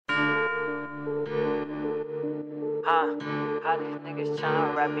How these niggas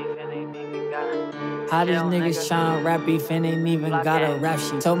tryna rap beef and ain't even got How these niggas tryna rap beef and ain't even got a rap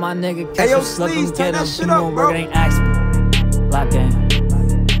sheet. Told my nigga catch him, slip him, get him, he won't work, ain't ask me. Block game.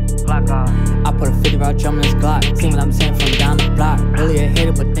 I put a 50 round drum in his Glock. See what I'm saying from down the block. Really a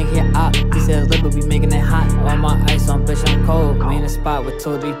hater, but think he a op. He says lip will be making it hot. All my ice on, bitch, I'm cold. We in the spot with 2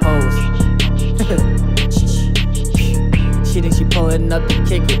 or 3 poles. She think she pulling up to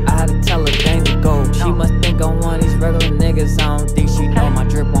kick it. I had to tell her things to go. She must think I'm one of these regular niggas. I don't think she know my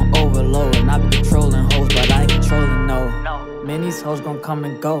drip on overload. And I be controlling hoes, but I ain't controlling no. Man, these hoes gon' come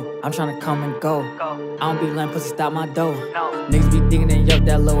and go. I'm tryna come and go. I don't be letting pussy stop my dough. Niggas be thinking that yup,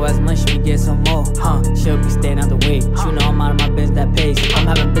 that low ass money, should we get some more? She'll be staying out the way. You know I'm out of my business, that pace. I'm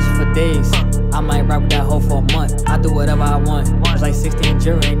having bitches for days. I might rock with that hoe for a month. I do whatever I want. It's like 16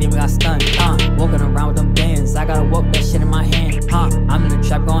 jury, ain't even got stunned. Walking around with them bands. I gotta walk that shit in my hand. I'm in the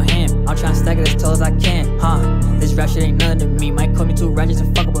trap going ham. I'm tryna stack it as tall as I can. This rap shit ain't nothing to me. Might call me 2 ratchets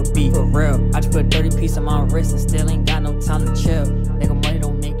to fuck up a beat. For real, I just put a dirty piece on my wrist and still ain't got no time to chill. Nigga, money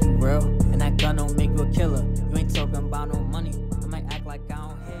don't make you real, and that gun don't make you a killer. You ain't talking about no money. I might act like I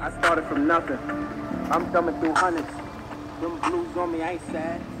don't hear. I started from nothing. I'm thumbing through hundreds. Them blues on me, I ain't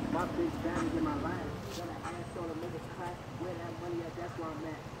sad. My bitch down to get my line. Got an ass on a nigga's crack. Where that money at, that's where I'm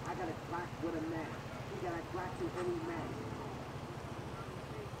at. I got a Glock with a mat. He got a Glock to any mat.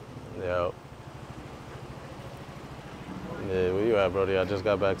 Yo. Yeah, where you at, brody? I just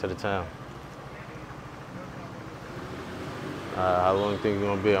got back to the town. How long you think you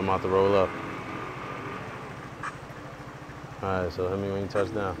gonna be? I'm about to roll up. Alright, so hit me when you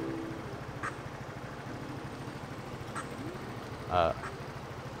touch down. Alright.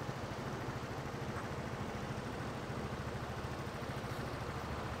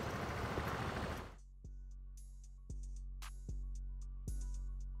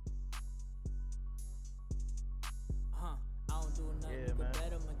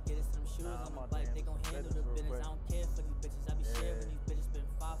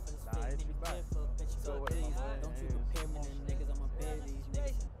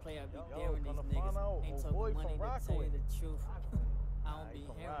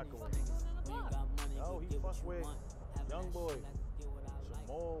 Young boy,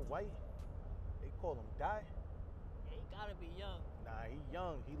 small, white, they call him Die. Yeah, he gotta be young. Nah, he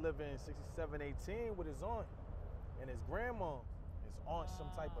young. He living 6718 with his aunt and his grandma. His aunt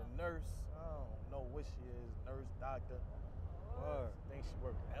some type of nurse. I don't know what she is, nurse, doctor. Word. I think she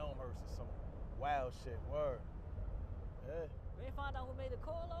worked at Elmhurst or some wild shit. Word. Yeah. We ain't find out who made the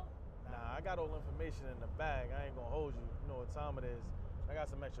call though? Nah, I got all information in the bag. I ain't gonna hold you. You know what time it is. I got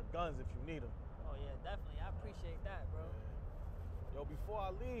some extra guns if you need them. Oh yeah, definitely. I appreciate that, bro. Yeah. Yo, before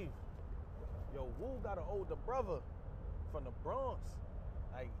I leave, yo, Wu got an older brother from the Bronx.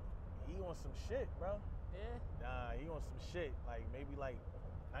 Like, he on some shit, bro. Yeah? Nah, he on some shit. Like, maybe like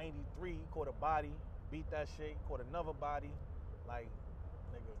 93, he caught a body, beat that shit, caught another body. Like,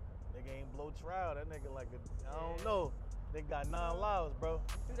 nigga ain't blow trial. That nigga like, I don't know. Nigga got 9 lives, bro.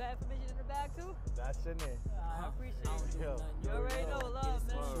 You that information in the bag too? That's in there. I appreciate it. Yo. You already know, love,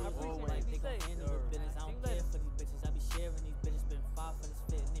 man. I appreciate it. Be safe. I don't care for these bitches. I be sharing these bitches. Been 5 for this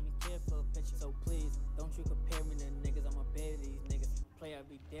fit. Name me care for a picture. So please, don't you compare me to niggas. I'm a bear to these niggas. Play, I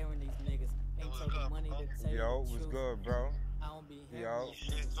be daring these niggas. Ain't taking money to tell you Yo, the what's truth. good, bro? I don't be hearing Yo,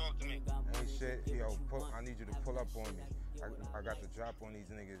 shit. Talk to me. Ain't shit. Yo, I need you to pull up on me. I got the drop on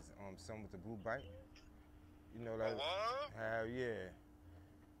these niggas. Some with the blue bike. You know that? What? Hell yeah.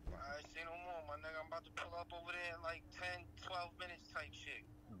 I ain't say no more, my nigga. I'm about to pull up over there in like 10, 12 minutes type shit.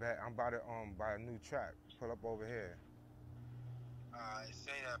 Bet I'm about to buy a new track. Pull up over here. I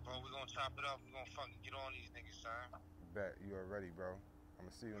say that, bro. We gonna chop it up. We gonna fucking get on these niggas, son. Bet you already, bro. I'm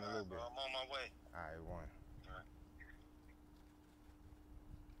gonna see you in a little bit. Bro, I'm on my way. Alright, one. Alright.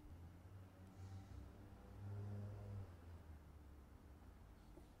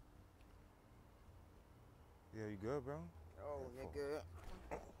 Yeah, you good, bro? Oh, nigga.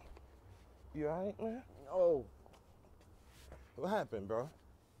 You alright, man? Oh, What happened, bro?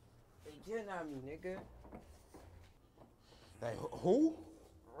 they kidnapped me, nigga. Like, who?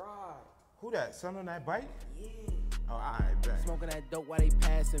 Right. Who that? Son on that bike? Yeah. Oh, alright, bet. Smoking that dope while they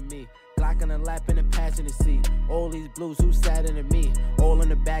passing me. Glock in the lap in the passenger seat. All these blues, who sadder than me? All in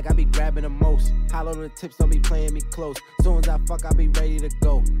the bag, I be grabbing the most. Hollow the tips, don't be playing me close. Soon as I fuck, I be ready to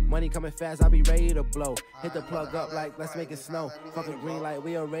go. Money coming fast, I be ready to blow. Hit the plug up like, let's make it snow. Fucking green light,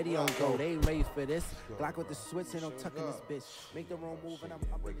 we already on go. They ain't ready for this. Glock with the switch, ain't no tucking this bitch. Make the wrong move and I'm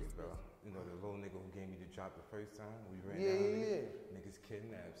up in this bro. bitch. You know the little nigga who gave me the drop the first time? We ran down niggas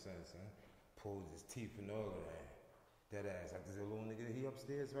kidnapped, son. Pulled his teeth and all of that. Dead ass. Like, there's a little nigga, he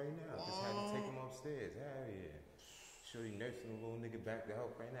upstairs right now. Just had to take him upstairs. Hell yeah. Shorty nursing a little nigga back to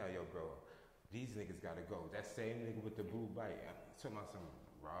help right now. Yo, bro, these niggas gotta go. That same nigga with the blue bike. I'm talking about some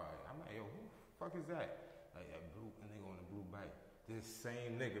ride. I'm like, yo, who the fuck is that? Like, a nigga on the blue bike. This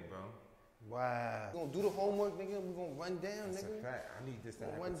same nigga, bro. Wow. We gonna do the homework, nigga. We gonna run down, That's nigga. A fact. I need this to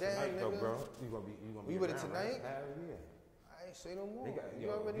happen run tonight, down, though, bro. You gonna be we with it tonight? Right? Hell yeah. I ain't say no more. Nigga,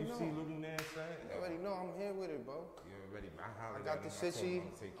 you already know. You see Little Man son? You already know I'm here with it, bro. You already. I got the sissy.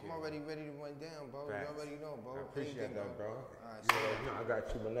 I'm already ready to run down, bro. Facts. You already know, bro. I appreciate that, bro. All right, I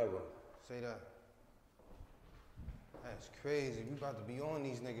got you whenever. Say that. That's crazy. We about to be on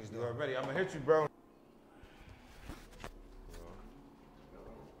these niggas, though. You already. I'm gonna hit you, bro.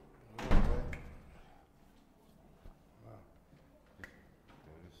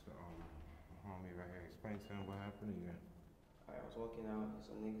 Explain to him what happened again. I was walking out,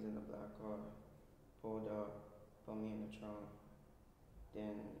 some niggas in a black car pulled up, put me in the trunk,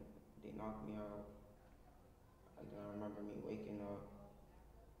 then they knocked me out. And then I remember me waking up,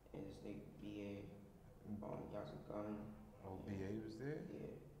 and this nigga BA, he has a gun. Oh, BA was there?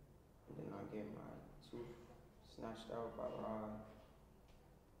 Yeah. And then I get my tooth snatched out by Rod.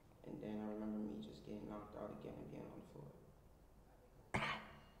 And then I remember me just getting knocked out again and being on the floor.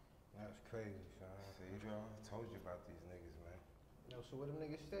 That's crazy, son. See, bro, I told you about these niggas, man. Yo, so where them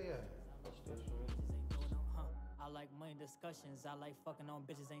niggas stay at? I like money discussions. I like fucking on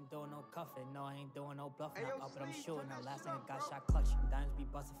bitches. Ain't doing no cuffing. No, I ain't doing no bluffing. I'm up, but I'm shooting. Now last nigga got shot clutching. Diamonds be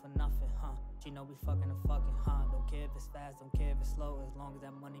busting for nothing, huh? She know we fucking and fucking, huh? Don't care if it's fast, don't care if it's slow, as long as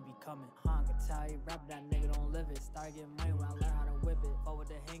that money be coming, huh? Can tell you rap that nigga don't live it. Start getting money when I learn how to whip it. Forward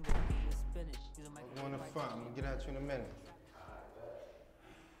the hanger, just spin it. I'm going to front. I'm gonna get at you in a minute.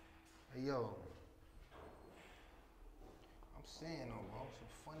 Hey, yo. I'm saying though, bro, some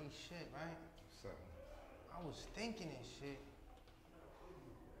funny shit, right? What's up? I was thinking and shit.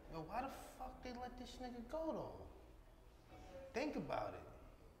 Yo, why the fuck they let this nigga go though? Think about it.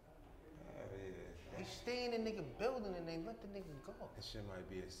 Yeah. They stay in the nigga building and they let the nigga go. This shit might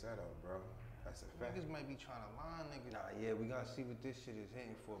be a setup, bro. That's a fact. Niggas might be trying to line niggas. Nah, yeah, we gotta see what this shit is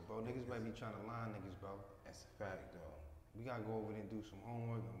hitting for, bro. Niggas might be trying to line niggas, bro. That's a fact, though. We gotta go over there and do some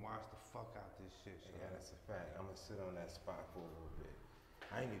homework and watch the fuck out this shit. So. Yeah, that's a fact. I'm gonna sit on that spot for a little bit.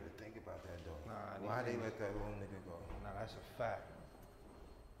 I ain't even think about that, though. Nah, why they let that little nigga go? Nah, that's a fact.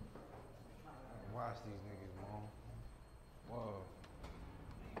 Watch these niggas, man. Whoa.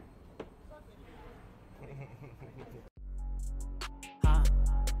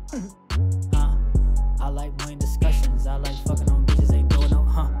 I like money discussions. I like fucking on bitches. Ain't doing no,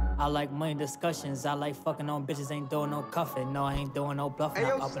 I like money discussions. I like fucking on bitches. Ain't doing no cuffing. No, I ain't doing no bluffing.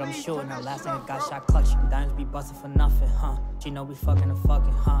 I'm up, but I'm shooting. Now last nigga got shot clutching. Diamonds be busting for nothing, huh? She know we fucking and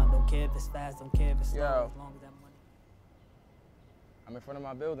fucking, huh? Don't care if it's fast, don't care if it's slow, as long as that money. I'm in front of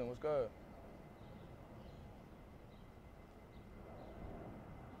my building. What's good?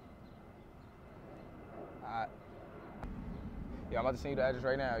 Alright. Yeah, I'm about to send you the address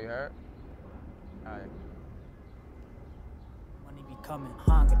right now, you heard? Alright. Money be coming,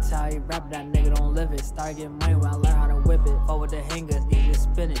 huh? Can tell you rap that nigga don't live it. Start getting money when I learn how to whip it. Forward the hangers, need to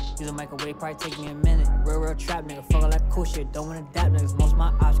spin it. Use a microwave, probably take me a minute. Real trap nigga, fuck all that cool shit. Don't wanna adapt niggas. Most of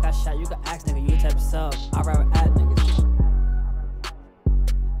my ops got shot, you can ask nigga, you the type of sub. I rather at niggas.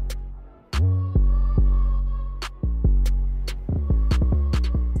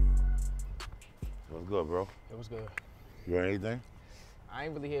 What's good, bro? It was good. You heard anything? I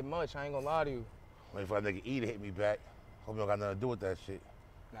ain't really hit much, I ain't gonna lie to you. Wait for that nigga E to hit me back. Hope you don't got nothing to do with that shit.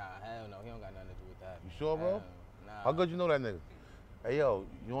 Nah, hell no, he don't got nothing to do with that. You sure, bro? Nah. How good you know that nigga? Hey, yo,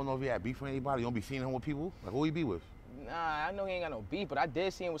 you don't know if he had beef with anybody? You don't be seeing him with people? Like, who he be with? Nah, I know he ain't got no beef, but I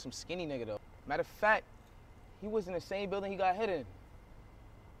did see him with some skinny nigga, though. Matter of fact, he was in the same building he got hit in.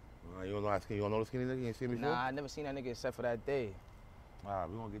 You don't know that skinny? You don't know the skinny nigga? You ain't seen him before? Nah, I never seen that nigga except for that day. All right,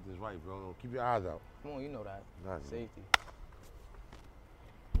 we gonna get this right, bro. Keep your eyes out. Come on, you know that. Gotcha. Safety.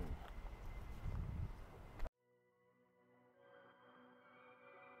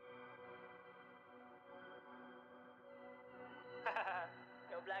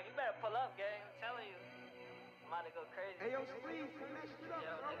 Yo, Black, you better pull up, gang. I'm telling you. I'm about to go crazy. Hey, yo, Sleez, yo,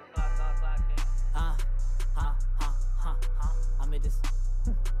 nigga, Glock, gang. I made this.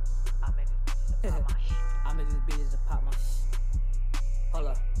 I made this beat just to pop my shit. Hold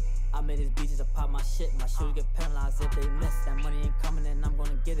up. I made this beat just to pop my shit. My shooters get penalized if they miss. That money ain't coming and I'm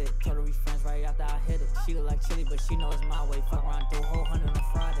gonna get it. Told her we friends right after I hit it. She look like chili, but she knows it's my way. Fuck around, do a whole 100 on a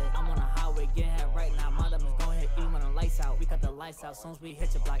Friday. I'm on a highway, getting head right now. My diamonds going hit even when the lights out. We cut the lights out soon as we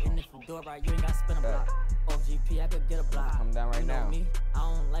hit your block. And if you do it right, you ain't gotta spin a block. OGP, I could get a block. Come down right now. Me, I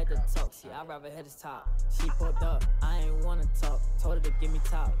don't like to talk. See, I'd rather hit his top. She pulled up, I ain't wanna talk. Told her to give me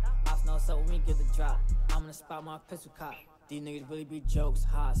top. I off, know so when we get the drop. I'm in the spot, my pistol cop. These niggas really be jokes,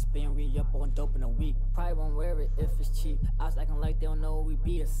 hot, spin re-up on dope in a week. Probably won't wear it if it's cheap. I was acting like they don't know what we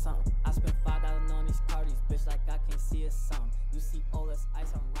be or something. I spent $5 on these parties, bitch, like I can't see it something. You see all this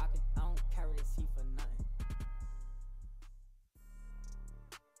ice I'm rocking, I don't carry this heat for nothing.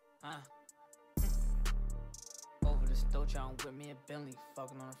 Over the stove, trying with me a Bentley.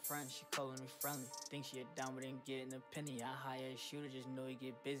 Fucking on a friend, she calling me friendly. Think she a dime, but ain't getting a penny. I hire a shooter, just know he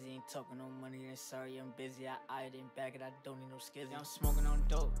get busy. Ain't talking no money, then sorry, I'm busy. I didn't bag it, I don't need no skizzy. I'm smoking on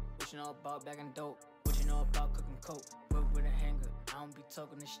dope. What you know about bagging dope? What you know about cooking coke? Whip with a hanger. I don't be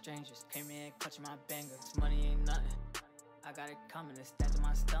talking to strangers. Came in clutching my banger. This money ain't nothing. I got it coming, it's stacked in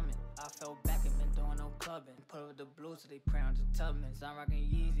my stomach. I fell back and been doing no clubbing. Put up the blues so they pray on the Tubmans. I'm rocking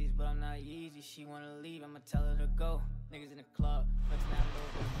Yeezys, but I'm not Yeezy. She wanna leave, I'ma tell her to go. Niggas in the club, flexing that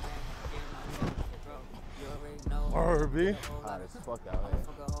little bit, bro. You already know. R&B. Hot as fuck out here.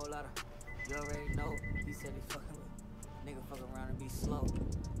 Fuck a whole lot of. You already know. He said he fucking with. Nigga fuck around and be slow.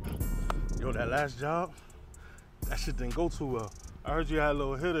 Yo, that last job, that shit didn't go too well. I heard you had a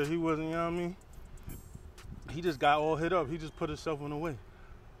little hitter. He wasn't, you know what I mean? He just got all hit up. He just put himself in the way.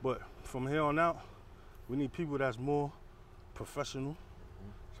 But from here on out, we need people that's more professional,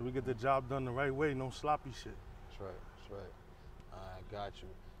 so we get the job done the right way, no sloppy shit. That's right, that's right. I got you.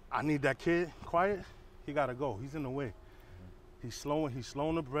 I need that kid quiet. He gotta go. He's in the way. He's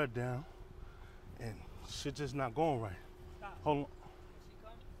slowing the bread down, and shit just not going right. Hold on.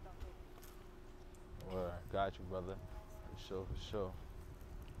 All right, got you, brother. For sure, for sure.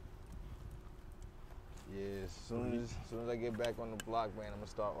 Yeah, as soon as I get back on the block, man, I'm gonna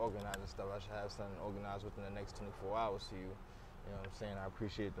start organizing stuff. I should have something organized within the next 24 hours for you. You know what I'm saying? I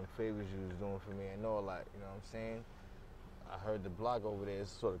appreciate them favors you was doing for me and all that. You know what I'm saying? I heard the block over there is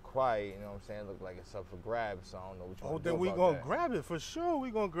sort of quiet. You know what I'm saying? Look like it's up for grabs, so I don't know what you want to do then we about gonna that. grab it for sure. We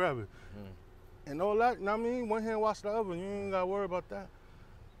gonna grab it. And all that, you know what I mean? One hand wash the other. You ain't gotta worry about that.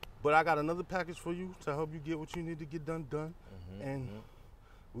 But I got another package for you to help you get what you need to get done. And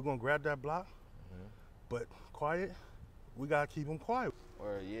we're gonna grab that block. But quiet, we gotta keep him quiet.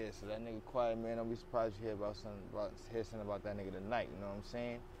 Or yeah, so that nigga quiet, man. Don't be surprised you hear something about that nigga tonight. You know what I'm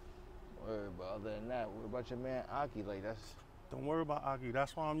saying? But other than that, what about your man Aki? Like that's. Don't worry about Aki.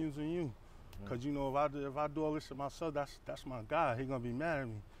 That's why I'm using you. Cause you know if I do all this to myself, that's my guy. He gonna be mad at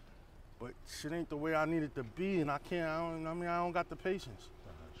me. But shit ain't the way I need it to be, and I don't got the patience.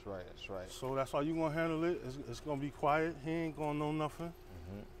 That's right. That's right. So that's how you gonna handle it. It's gonna be quiet. He ain't gonna know nothing,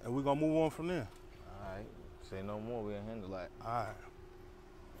 and we gonna move on from there. All right. Say no more. We'll handle that. All right.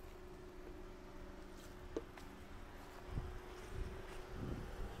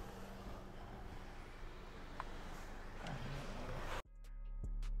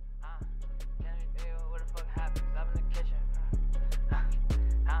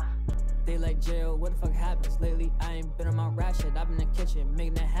 They like Jayo, what the fuck happens? Lately, I ain't been on my rap shit. I've been in the kitchen,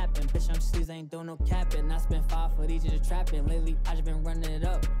 making that happen. Bitch, I'm sleaze, I ain't doing no capping. I spent 5 for these just trapping. Lately, I just been running it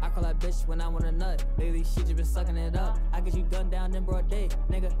up. I call that bitch when I want a nut. Lately, she just been sucking it up. I get you gunned down in broad day.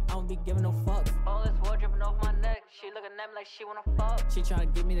 Nigga, I don't be giving no fucks. All this water dripping off my neck. She looking at me like she wanna fuck. She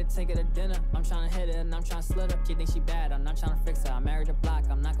tryna get me to take her to dinner. I'm tryna hit her and I'm tryna slit her. She thinks she bad, I'm not tryna fix her. I married a block,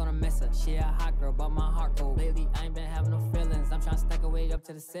 I'm not gonna miss her. She a hot girl, but my heart cold. Lately, I ain't been having no feelings. I'm tryna stack her way up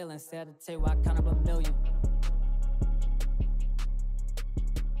to the ceiling. Stay at the table, I count up $1 million.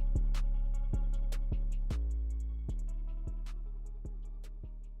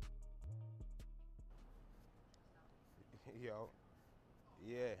 Yo,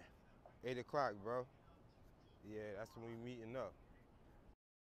 yeah, 8 o'clock, bro. Yeah, that's when we meeting up.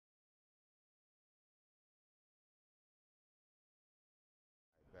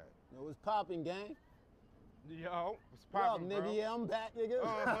 Yo, what's poppin', gang? Yo, what's What up, poppin', nigga? bro? Yeah, I'm back,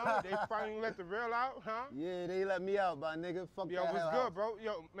 nigga. They finally let the real out, huh? Yeah, they let me out, my nigga. Fuck Yo, that what's hell good, house. bro?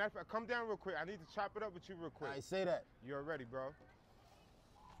 Yo, matter of fact, come down real quick. I need to chop it up with you real quick. I say that. You already, bro?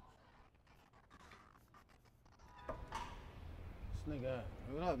 This nigga,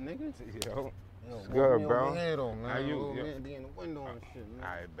 what up, nigga? Yo, Yo, it's walk good, me bro. over here, though, man. How you? Old Yo. man be in the window and shit, man.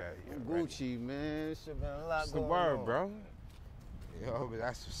 I bet. I'm Gucci, man. This shit been a lot What's the going word, on. bro? Yo, but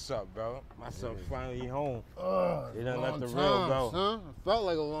that's what's up, bro. My son finally home. They done long let the time, real go. Son. It felt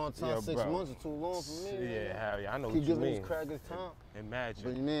like a long time. Yeah, 6 bro. months is too long for me. man. Yeah, hell yeah. I know Keep what you giving mean. these crackers time. Imagine.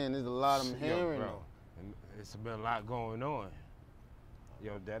 But man, there's a lot I'm hearing, bro. though. It's been a lot going on.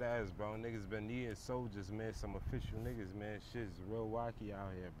 Yo, that ass, bro. Niggas been needing soldiers, man. Some official niggas, man. Shit's real wacky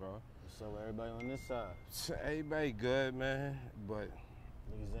out here, bro. So everybody on this side? Everybody good, man. But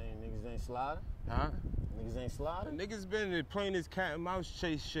niggas ain't sliding? Huh? Niggas ain't sliding? Niggas been playing this cat and mouse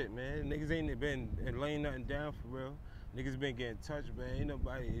chase shit, man. Niggas ain't been laying nothing down for real. Niggas been getting touched, man. Ain't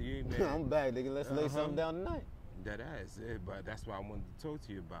nobody. You ain't I'm back, nigga. Let's lay something down tonight. That ass, but that's what I wanted to talk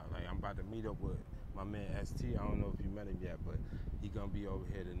to you about. Like, I'm about to meet up with my man ST. I don't know if you met him yet, but he gonna be over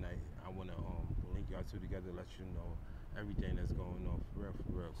here tonight. I wanna link y'all two together, let you know everything that's going on for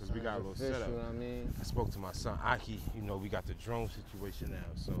real. Cause we got a little setup. I mean, I spoke to my son Aki. You know, we got the drone situation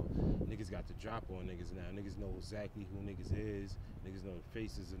now, so niggas got the drop on niggas now. Niggas know exactly who niggas is. Niggas know the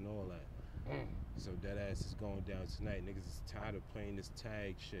faces and all that. So that ass is going down tonight. Niggas is tired of playing this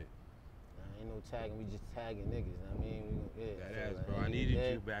tag shit. Ain't no tagging, we just tagging niggas. I mean, that ass, bro. I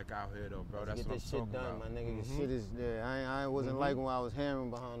needed you back out here though, bro. That's what I'm talking about. Get this shit done, my nigga. This shit is there. I wasn't liking what I was hearing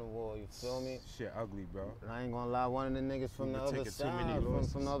behind the wall. You feel me? Shit ugly, bro. But I ain't gonna lie. One of the niggas from the other side,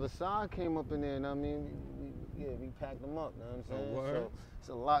 from the other side, came up in there, and I mean, we packed them up. You know what I'm saying? So it's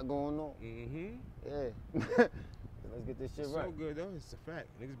a lot going on. Yeah. Let's get this shit right. So good though. It's a fact.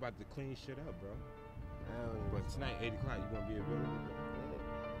 Niggas about to clean shit up, bro. But tonight, 8 o'clock, you gonna be available, bro.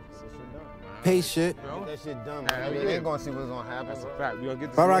 Pay shit. Get that shit done, man. I mean, they ain't gonna see what's gonna happen. That's a fact. We gonna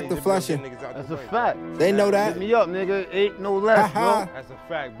get this. I rock the flushing. That's a fact. They know that. Get me up, nigga. Ain't no less, bro. That's a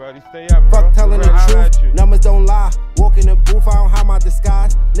fact, bro. Stay up, bro. Fuck telling the truth. Numbers don't lie. Walk in the booth, I don't hide my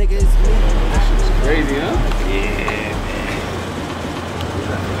disguise. Nigga, it's me. That shit was crazy, huh? Yeah, man.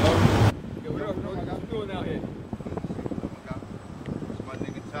 Yo, what up, bro? What you doing out here? My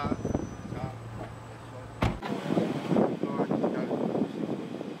nigga Ty.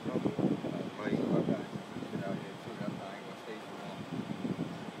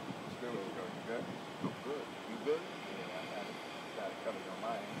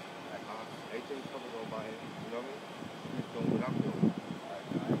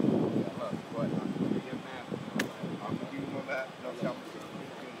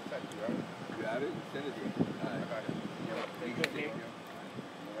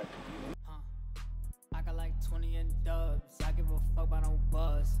 I got like 20 in dubs. I give a fuck about no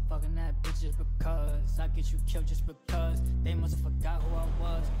buzz. Fucking that bitch just because I get you killed just because they must have forgot who I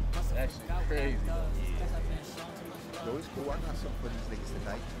was. Must have forgot crazy. what I does. Cause I've been shown too much love. Yo, it's cool. I got something for these niggas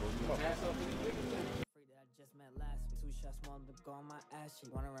tonight. Just met last week. 2 shots more to go on my ass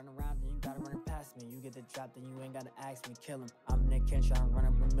cheek. Wanna run around, then you gotta run it past me. You get the drop, then you ain't gotta ask me. Kill him. I'm Nick Ken, tryna run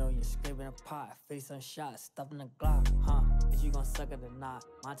up a million. Scraping a pot, face on shot, stuffing the Glock. Is you gon' suck it or not?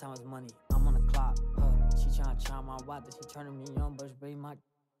 My time is money. I'm on the clock. She tryna charm my wife, that she turning me on, but she baby my.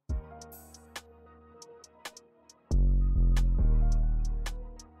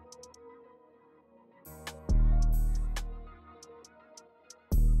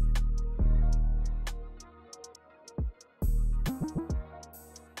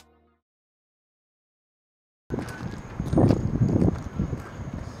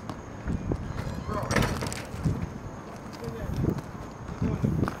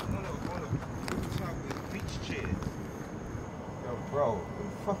 Bro, where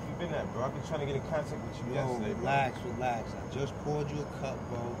the fuck you been at, bro? I've been trying to get in contact with you yesterday, bro. Relax. I just poured you a cup,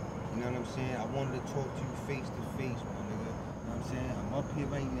 bro. You know what I'm saying? I wanted to talk to you face to face, my nigga. You know what I'm saying? I'm up here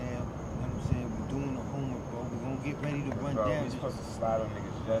right now. You know what I'm saying? We're doing the homework, bro. We're gonna get ready to run down. We supposed to slide on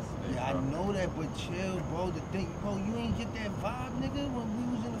niggas yesterday, Yeah, I know that, but chill, bro. The thing, bro, you ain't get that vibe, nigga, when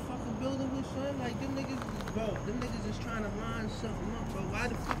we was in the fucking building with son. Like, them niggas, bro, them niggas is trying to line something up, bro.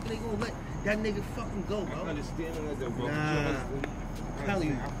 Why the fuck are they gonna let that nigga fucking go, bro? I'm understanding that, though, bro. I'm telling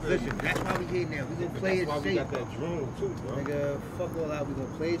you, listen, that's why we here now. We gonna play it safe. We got that drone too, bro. Nigga, fuck all that. We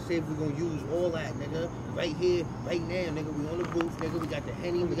gonna play it safe. We gonna use all that, nigga. Right here, right now, nigga. We on the roof, nigga. We got the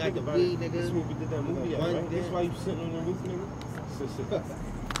Henny, we got the weed, nigga. This is what we did that movie at, right? This why you sitting on the roof, nigga?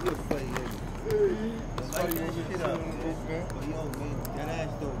 You're funny, nigga. Like that shit up, man. But yo, man, that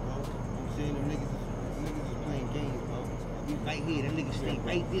ass though, bro. I'm saying them niggas is playing games, bro. We right here. Them niggas stay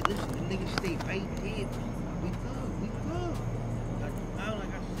right there. Listen, them niggas stay right here. We good. Like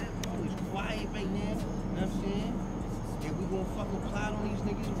I said, bro, it's quiet right now. You know what I'm saying? And we gonna fucking plot on these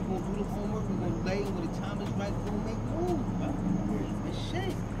niggas. We gonna do the homework. We gonna lay when the time is right. We gonna make moves, bro. It's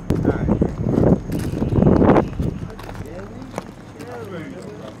shit. Alright.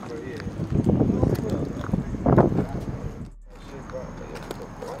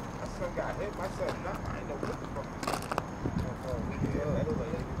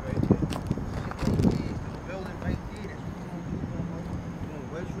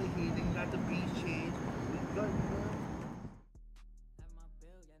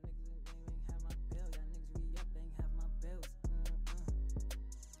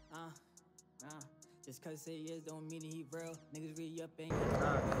 Just cause say yes don't mean he real. Niggas really up ain't chill,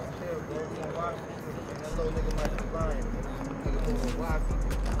 bro. That little nigga might be lying.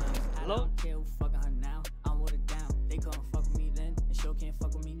 I don't care who fucking her now. I'm with it down. They couldn't fuck with me then, and sure can't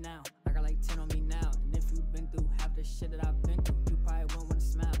fuck with me now. I got like 10 on me now. And if you been through half the the shit that I've been through. You probably wouldn't wanna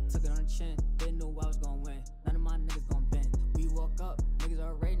smile, took it on the chin. They knew I was gonna win. None of my niggas gon' bend. We woke up, niggas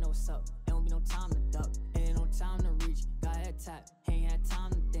already know what's up. Ain't gonna be no time to duck, ain't no time to reach. Got head tap, ain't had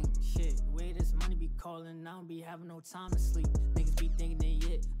time to think. Shit, the way this money be calling, I don't be having no time to sleep. Niggas be thinking they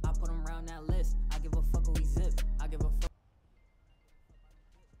it, I put them around that list. I give a fuck who we zip, I give a fuck.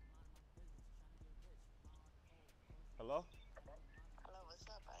 Hello? Hello, what's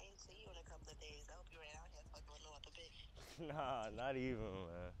up? I ain't seen you in a couple of days. I hope you ran out here fucking with no other bitch. Nah, not even,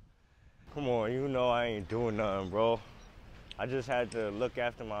 man. Come on, you know I ain't doing nothing, bro. I just had to look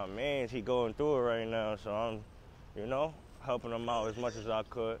after my mans. He going through it right now, so I'm, you know, helping him out as much as I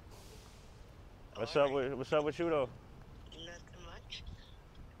could. What's up with you though? Nothing much.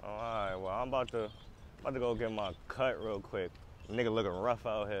 Oh, all right, well I'm about to go get my cut real quick. Nigga looking rough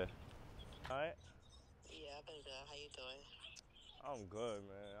out here. All right? Yeah, I've been good. How you doing? I'm good,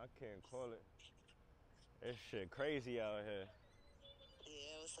 man. I can't call it. This shit crazy out here.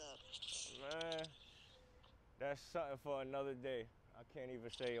 Yeah, what's up? Man, that's something for another day. I can't even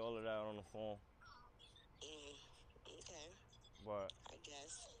say all of that on the phone. Okay. But I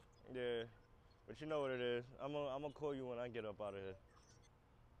guess. yeah, but you know what it is. I'm gonna call you when I get up out of here.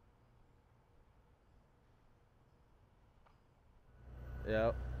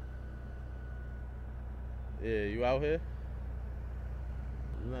 Yep. Yeah, you out here?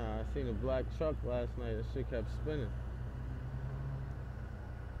 Nah, I seen a black truck last night. That shit kept spinning.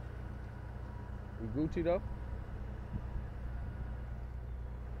 You Gucci though?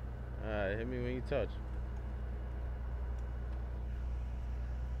 Alright, hit me when you touch.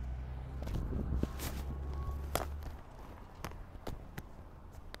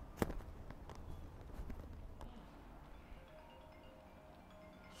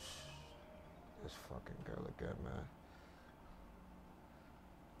 This fucking girl again, man.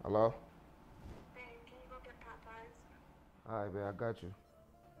 Hello? Babe, can you go get Popeyes? All right, man, I got you.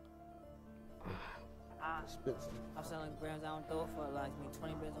 I'm selling grams, I don't throw it for a lot. Me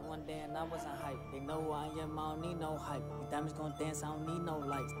 20 bills in one day and I wasn't hype. They know who I am, I don't need no hype. These diamonds gon' dance, I don't need no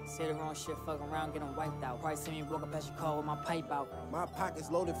lights. Say the wrong shit, fuck around, get them wiped out. Probably see me walking past your car with my pipe out. My pockets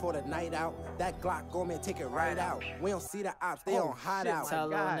loaded for the night out. That Glock on me, take it right out. We don't see the ops, they on hideout. Tell a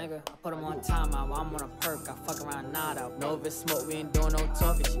little nigga, I put him on timeout. While I'm on a perk, I fuck around, nod out. No, if it's smoke, we ain't doing no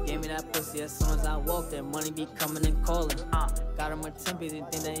talking. She gave me that pussy as soon as I walked in. Money be coming and calling. Got him a tempe, they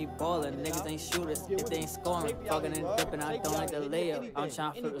think that he ballin'. Niggas ain't shooters if they ain't scoring. Fucking and dipping, I don't like the layup. I'm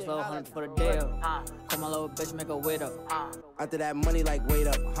tryna flip this little 100 for the deal. Call my little bitch, make her wait up. After that money, like wait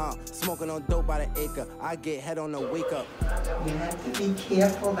up, Smoking on dope by the acre. I get head on the wake up. You have to be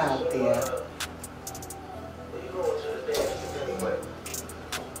careful out there.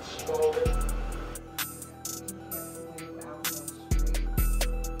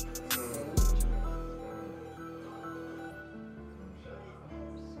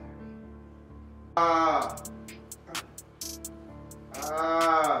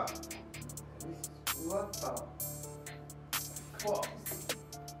 What the? Close.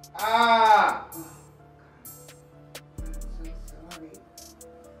 I'm so sorry.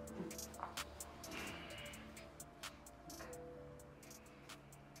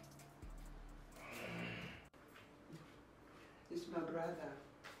 This is my brother.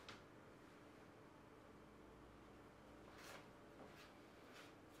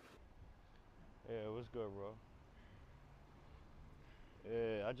 Yeah, what's good, bro?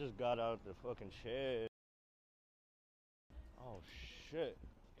 Yeah, I just got out the fucking shed. Oh shit.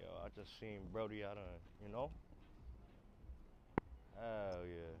 Yo, I just seen Brody out of, you know? Hell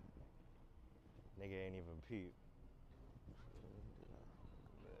yeah. Nigga ain't even peep.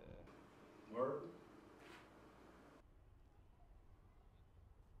 Yeah. Word?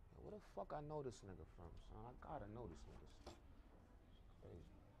 Where the fuck I know this nigga from, son? I gotta know this nigga.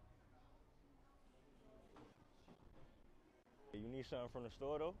 Crazy. You need something from the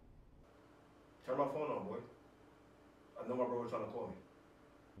store though? Turn my phone on, boy. I know my bro was trying to call me.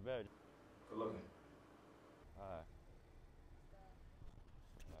 Bad. Good looking. Alright.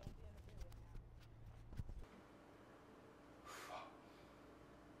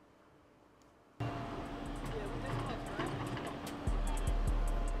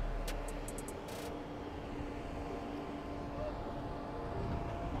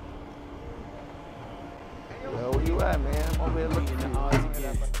 Yo, where you at, man? I'm over here looking Beating the odds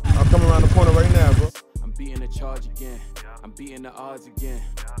again. I'm coming around the corner right now, bro. I'm beating the charge again. I'm beating the odds again.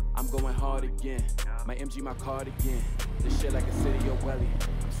 I'm going hard again. My MG, my card again. This shit like a city of welly.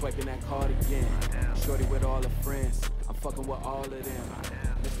 I'm swiping that card again. Shorty with all her friends. I'm fucking with all of them.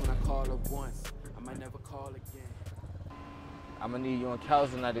 This one I call her once. I might never call again. I'm gonna need you and Kels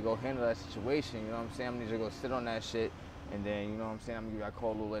tonight to go handle that situation, you know what I'm saying? I'm gonna need you to go sit on that shit, and then, you know what I'm saying, I'm gonna give you a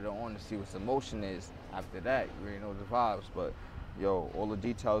call a little later on to see what the motion is. After that, you already know the vibes, but yo, all the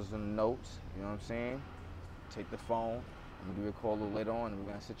details in the notes, you know what I'm saying? Take the phone, I'm gonna give you a call a little later on, and we're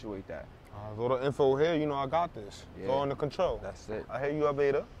gonna situate that. All the info here, you know I got this. Yeah. Go under control. That's it. I hear you up,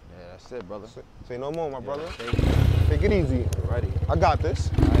 Ada. Yeah, that's it, brother. Say no more, my brother. Take it easy. Ready. I got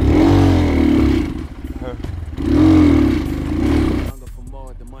this.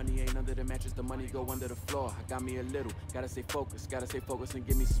 The money ain't under the mattress, the money go under the floor. I got me a little, gotta stay focused and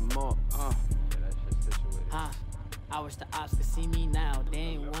give me some more. Yeah, that shit's situated. I wish the ops could see me now. They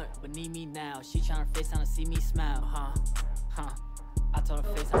ain't want but need me now. She tryna FaceTime to see me smile. I told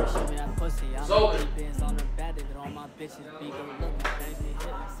her FaceTime to show me that pussy. I'm So the Benz on the back, that all my bitches be good looking. They be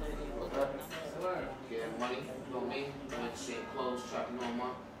hitting, so they look. Get money, you know me, went to same clothes, trapping on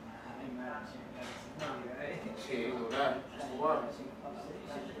my. Yeah, you know that. That's the word.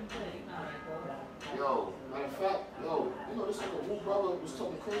 Yo, matter of fact, yo, you know this nigga Wu brother was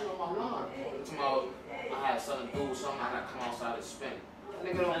talking crazy on my line. Tomorrow, I had something to do with something, I had to come outside and spin. That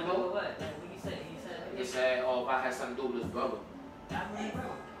nigga don't know. He said, oh, if I had something to do with his brother.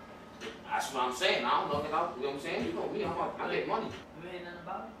 That's what I'm saying. I don't know, nigga. You know what I'm saying? You know me, I get money. You ain't nothing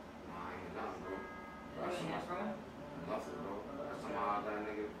about it? Nah, I ain't nothing, bro. Nothing, bro. That's some odd that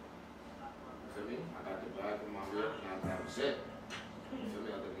nigga. You feel me? I got the bag in my whip, and that was it. You feel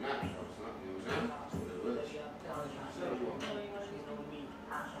me? Other than that, that was nothing. You know what I'm saying? That's what it was.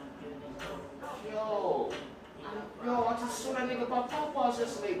 Yo, I just saw that nigga about Popeyes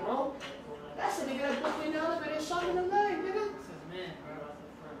yesterday, bro. That's a nigga that booked me in the elevator and shot me in the leg, nigga.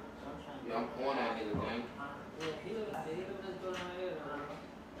 Yeah, I'm on that nigga, gang.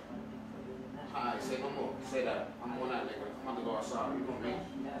 Alright, say no more. Say that. I'm on that nigga. I'm about to go outside. You know me.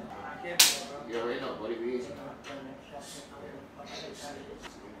 You already know, buddy. Be easy.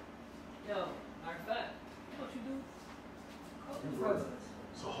 Yo, matter of fact, you know what you do?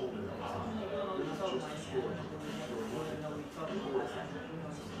 So hold it I'm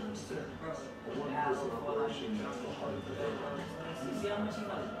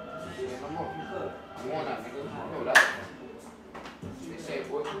on that nigga. You know that. They say,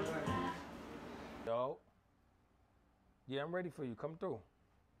 boy. Yo. Yeah, I'm ready for you. Come through.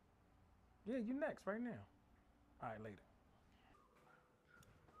 Yeah, you next right now. All right, later.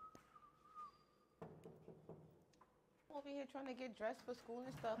 Over here trying to get dressed for school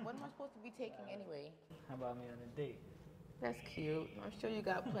and stuff. What am I supposed to be taking anyway? How about me on a date? That's cute. I'm sure you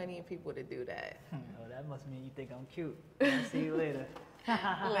got plenty of people to do that. Oh, that must mean you think I'm cute. I'll see you later.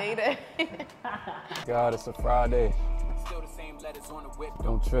 Later. God, it's a Friday.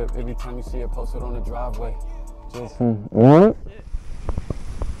 Don't trip every time you see it posted on the driveway. Just what?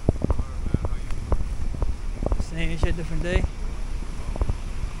 Same shit, different day.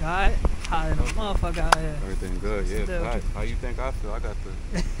 Alright? Hot in the motherfucker out here. Everything good, yeah. How you think I feel? I got the,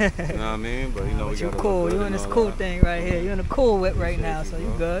 you know what I mean? But you know, we got cool. You in this cool thing right here. You in a cool whip right now, so you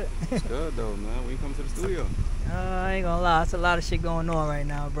good. It's good though, man. When you come to the studio. I ain't gonna lie, it's a lot of shit going on right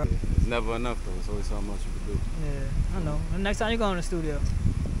now, bro. It's never enough though. It's always so much you can do. Yeah, I know. When next time you go in the studio?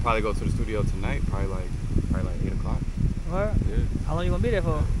 Probably go to the studio tonight. Probably like 8 o'clock. What? Yeah. How long you gonna be there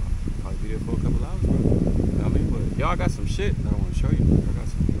for? Probably be there for a couple hours, bro. You know what I mean? But y'all got some shit that I want to show you. I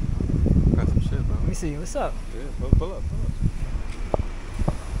got some shit, bro. Let me see. What's up? Yeah, pull up.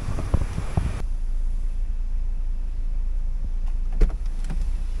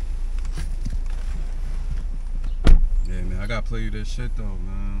 Yeah, man, I gotta play you this shit though,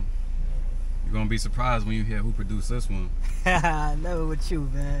 man. You're gonna be surprised when you hear who produced this one. Never with you,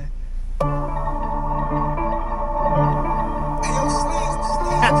 man. Yo,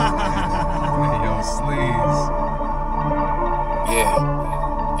 Sleez. Yeah.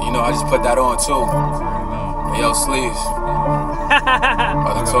 You know, I just put that on too. Yo, Sleez.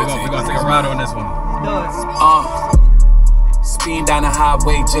 We're gonna take a ride on this one. Speeding down the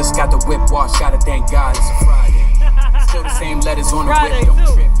highway, just got the whip wash. Gotta thank God it's a Friday. Still the same letters on the whip,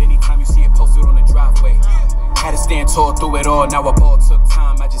 don't trip. Anytime you see it posted on the driveway. Had to stand tall through it all, now a ball took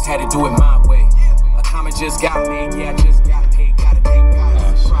time. I just had to do it my way. A comment just got made, yeah, I just got paid. Gotta thank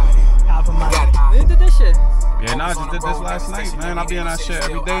God it's Friday. When you did this shit? Yeah, nah, I just did this last night, man. I be in that shit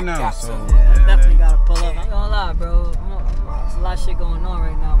every day now, so. Yeah, I definitely gotta pull up. I'm not gonna lie, bro. There's a lot of shit going on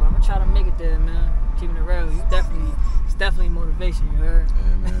right now, but I'm gonna try to make it there, man. Keeping it real. It's definitely motivation, you heard?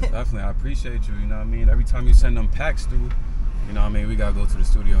 Yeah, man, definitely. I appreciate you, you know what I mean? Every time you send them packs, dude, you know what I mean? We gotta go to the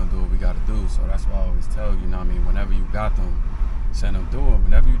studio and do what we gotta do. So that's why I always tell you, you know what I mean? Whenever you got them, send them through them.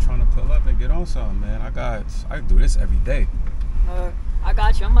 Whenever you trying to pull up and get on something, man, I do this every day. I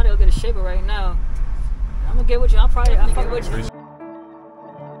got you. I'm about to go get a shaper right now. I'm gonna get with you. I'll fuck with you.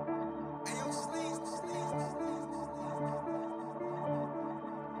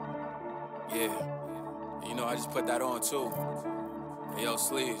 Yeah. You know, I just put that on too. Hey, yo,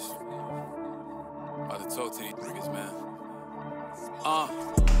 Sleeze. About to talk to these niggas, man.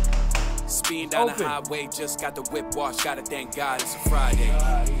 Speeding down the highway, just got the whip wash. Gotta thank God it's a Friday.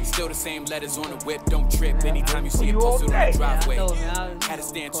 Still the same letters on the whip, don't trip. Anytime you see it posted on the driveway. Had to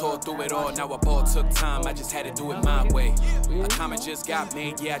stand tall through it all. Now a ball took time, I just had to do it my way. A comment just got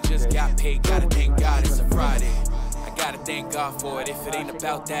made, yeah, I just got paid. Gotta thank God it's a Friday. I gotta thank God for it. If it ain't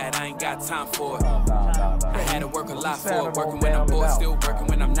about that, I ain't got time for it. I had to work a lot for it. Working when I'm bored, still working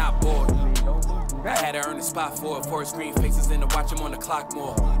when I'm not bored. I had to earn a spot for it. For his green faces and to watch him on the clock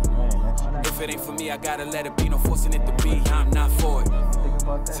more. If it ain't for me, I gotta let it be. No forcing it to be, I'm not for it.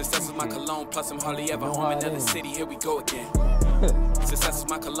 Success is my cologne, plus I'm hardly ever home. Another city, here we go again. Success is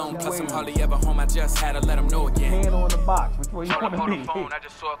my cologne, plus I'm hardly ever home. I just had to let them know again. Hand on the box, which way you want to be? Phone, I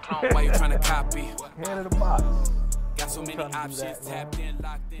just saw a clone. Why you trying to copy? Hand of the box. Got so many options, tapped in,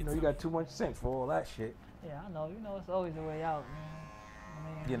 locked in. You know, you got too much sense for all that shit. Yeah, I know. You know, it's always a way out, man.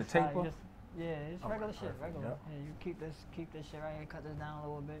 I mean, getting a taper? Yeah, it's regular shit, regular. Yep. Yeah, you keep this shit right here, cut this down a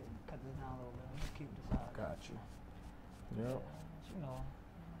little bit, cut this down a little bit, just keep this out. Got you. Yep. Yeah, you know.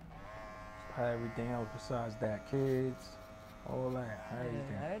 How everything else besides that, kids, all that, everything.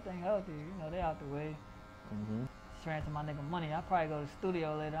 Yeah, everything healthy, you know, they out the way. Transfer my nigga money. I'll probably go to the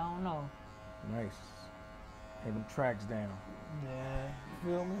studio later, I don't know. Nice. Lay them tracks down. Yeah.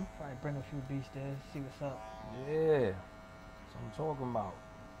 You feel me? Probably bring a few beats there, see what's up. Yeah. That's what I'm talking about.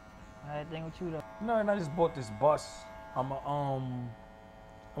 Everything with you though? No, and I just bought this bus. I'm gonna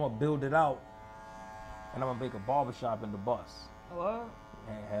build it out, and I'm gonna make a barbershop in the bus. What?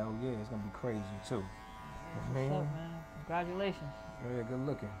 Yeah, hell yeah, it's gonna be crazy too. What's up, man? Congratulations. Yeah, good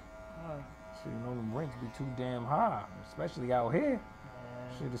looking. Alright. So, you know, them rents be too damn high, especially out here.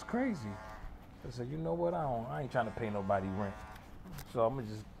 Yeah. Shit is crazy. I said, you know what? I ain't trying to pay nobody rent. So I'm gonna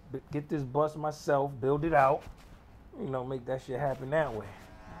just get this bus myself, build it out. You know, make that shit happen that way.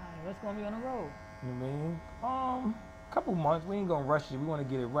 What's gonna be on the road? You know what I mean? Couple months. We ain't gonna rush it. We want to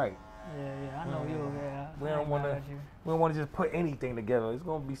get it right. Yeah, I know you. Yeah. We don't want to. We don't want to just put anything together. It's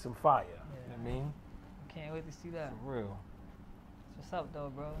gonna be some fire. Yeah. You know what I mean? Can't wait to see that. For real. What's up though,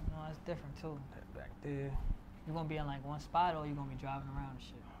 bro? You know, it's different too. Back there. You gonna be in like one spot, or you gonna be driving around and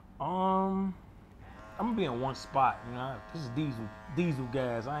shit? I'm gonna be in one spot. You know, this is diesel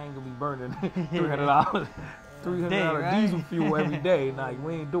gas. I ain't gonna be burning $300. $300 diesel fuel every day. Nah,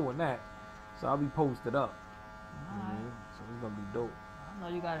 we ain't doing that. So I'll be posted up. So it's gonna be dope. I know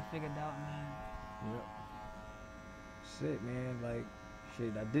you got it figured out, man. Yep. Shit, man. Like,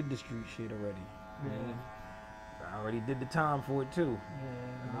 shit, I did the street shit already. Yeah. I already did the time for it too.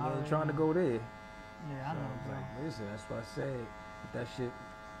 Yeah. I ain't trying to go there. Yeah, I know, bro. Like, listen, that's what I said. If that shit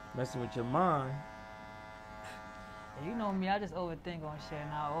messing with your mind. You know me, I just overthink on shit,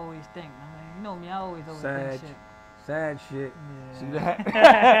 and I always think. I mean, you know me, I always overthink shit. Sad shit. Yeah. See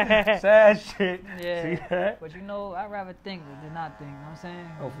that? Sad shit. Yeah. See that? But you know, I'd rather think than not think. You know what I'm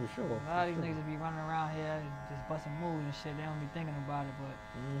saying? Oh, for sure. A lot of these niggas be running around here just busting moves and shit. They don't be thinking about it. But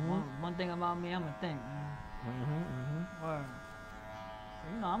one thing about me, I'ma think. Word. So,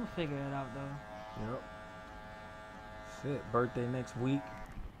 you know, I'ma figure it out though. Yep. Shit. Birthday next week.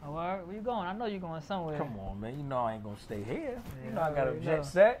 Oh, where you going? I know you're going somewhere. Come on, man. You know I ain't gonna stay here. Yeah, you know I got a you jet know.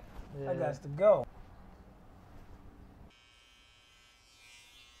 set. Yeah. I got to go.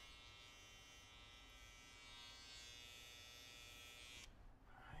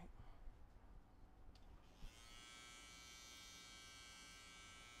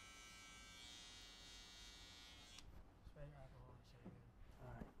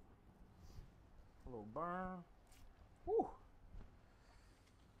 A little burn. Woo.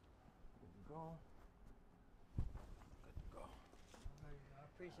 Good to go. Good to go. I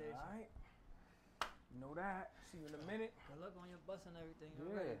appreciate you. All right. You know that. See you in a minute. Good luck on your bus and everything. Yeah.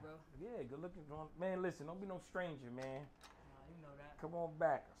 You're ready, bro. Yeah, good looking. Man, listen, don't be no stranger, man. Nah, you know that. Come on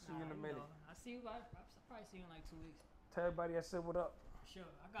back. I'll see you in a minute. Know. I see you. I'll probably see you in like 2 weeks. Tell everybody I said what up.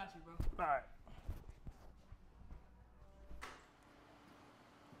 Sure. I got you, bro. All right.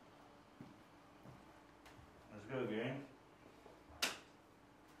 That's good, gang.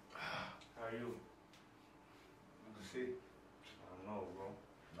 How are you? Good to see. I don't know, bro.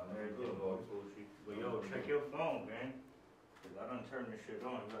 Not very good, bro. But yo, check your phone, gang. Cause I done turned this shit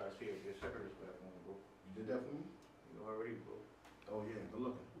on. You gotta see if your service back on, bro. You did that for me? You already, bro. Oh yeah, good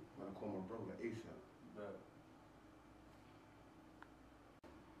looking. I'm gonna call my brother ASAP. Bet.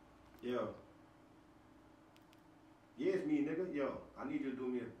 Yo. Yeah, it's me, nigga. Yo, I need you to do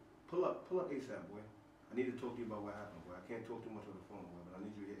me a pull up ASAP, boy. I need to talk to you about what happened, boy. I can't talk too much on the phone, boy, but I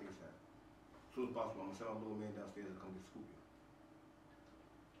need you here ASAP. As soon as possible, I'm gonna send my little man downstairs to come get scoop you.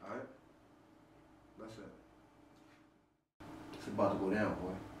 Alright? about to go down,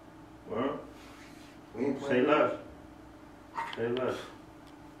 boy. Well, We ain't say playing. less. Say less.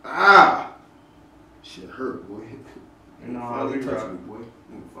 Ah! Shit hurt, boy. You know how Finally we touch rock. me, boy.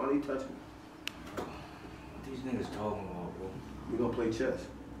 You finally touch me. What these niggas talking about, bro? We gonna play chess.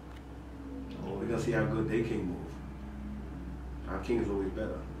 We gonna see how good they king move. Our king is always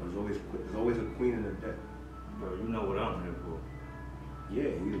better. There's always a queen in the deck. Bro, you know what I'm here for. Yeah,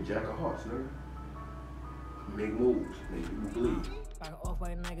 you the jack of hearts, nigga. Make moves, make people bleed. Like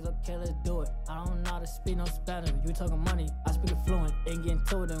off-white niggas, okay, let's do it. I don't know how to speak no Spanish. You talking money, I speak it fluent. Ain't getting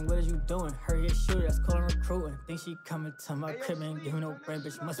to it, then what is you doing? Her here shooter, that's calling recruiting. Think she coming to my crib and give me no brain,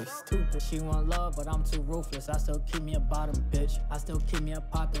 bitch, must be stupid. She want love, but I'm too ruthless. I still keep me a bottom, bitch. I still keep me a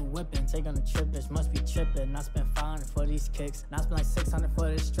poppin' whippin'. Take on the trip, bitch, must be trippin'. I spent 500 for these kicks, and I spent like 600 for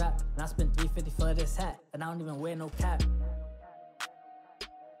this strap, and I spent 350 for this hat, and I don't even wear no cap.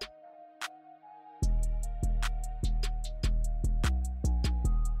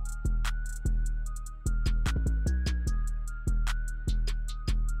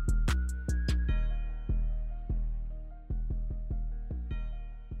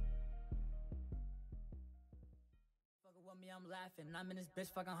 I'm laughing, I'm in this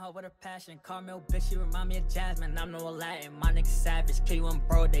bitch fucking hard with a passion. Carmel bitch, she remind me of Jasmine. I'm no Latin, my nigga savage. Kill you on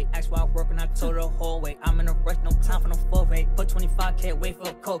bro, they ask why I work when I told her the whole way. I'm in a rush, no time for no full rate. Put 25K, wait for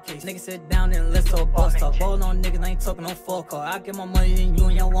a cold case. Nigga sit down and listen to a boss talk. Roll on niggas, I ain't talking no full call. I get my money than you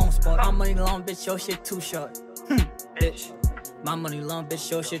in your own spot. My money long, bitch, your shit too short. Bitch. My money long,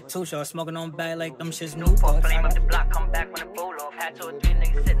 bitch, your shit too short. Smoking on bag like them shit's new parts. Flame up the block, come back when it roll off. Had 2 or 3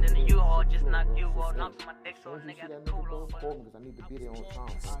 niggas sitting in the U-Haul, just knock you off. Knock to my dick, so a nigga had to cool off. Because I need to be there on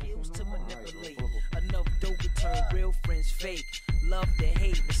time. Skills to manipulate. Enough dope to turn real friends fake. Love to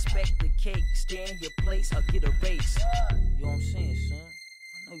hate, respect the cake. Stay in your place or get a race. You know what I'm saying, son?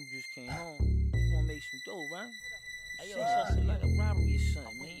 I know you just came home. You wanna make some dough, right? Hey, yo, something like a robbery or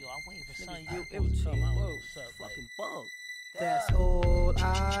something, man. Yo, I'm waiting for something. You irritating, bro. Fucking bug. That's all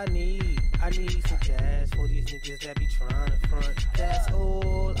I need. I need some cash for these niggas that be trying to front. That's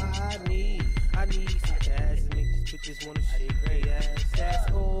all I need. I need some cash and niggas bitches wanna shake their ass.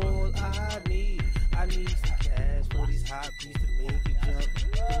 That's all I need. I need some cash for these hot beats to make it jump.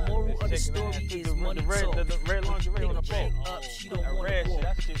 The moral of the story is money talk. The red lingerie on the Chick boat. up, she don't wanna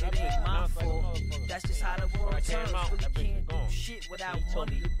walk. It ain't my fault. That's just how the world turns. Really can't do shit without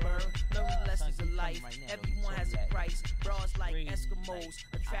money to burn. Learn lessons of life. Everyone has a price. Bras like Eskimos,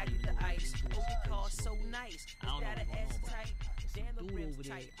 attracted to ice. Oh, the car's so nice. Is that an S type? Damn, the rims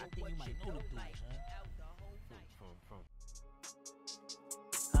tight. I think you might know the like.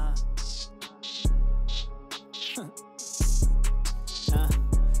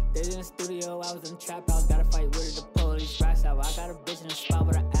 They in the studio, I was in the trap house. Gotta fight with her, the police crash out. I got a bitch in the spot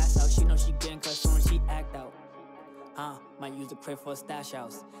with her ass out. She know she getting cut soon as she act out. Might use the crib for a stash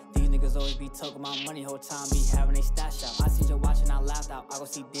house. These niggas always be talking about money, whole time be having a stash out. I see you watching, I laughed out. I go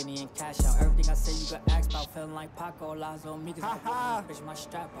see Denny and cash out. Everything I say you could ask about, feeling like Paco, lies on me, cause I bitch my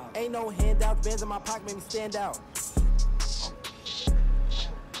strap out. Ain't no handout, bands in my pocket make me stand out.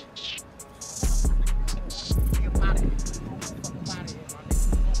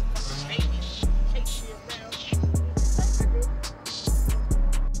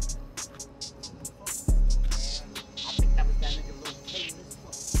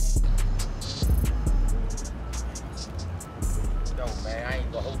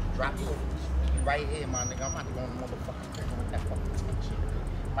 Drop you right here, my nigga. I'm not going to motherfucking prison with that fucking shit.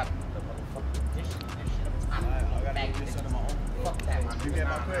 I'm about to put the motherfucking this shit. I gotta do this under my own. Fuck that, my nigga. You get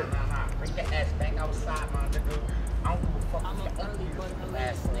my crib? Nah. Bring your ass back outside, my nigga. I don't give a fuck with your ugly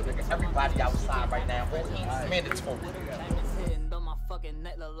ass nigga. Everybody outside right now. All mandatory. Hitting on my fucking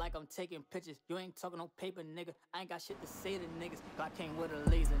neck, look like I'm taking pictures. You ain't talking no paper, nigga. I ain't got shit to say to niggas. Glock came with a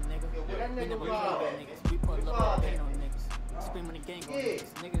laser, nigga. We never play with niggas. We put a little pain on niggas. Scream on the gang on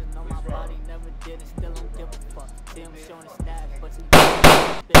niggas. Niggas know my body never did and still don't give a fuck. See him showing his stats, but you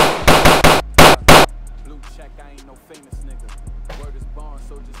blue check, I ain't no famous nigga. Word is born,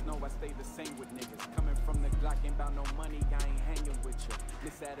 so just know I stay the same with niggas. Coming from the Glock, ain't about no money, I ain't hanging with you.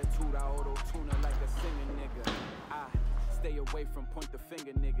 This attitude, I auto-tune like a singing nigga. I stay away from point the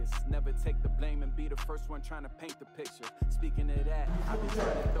finger niggas. Never take the blame and be the first one trying to paint the picture. Speaking of that, I be trying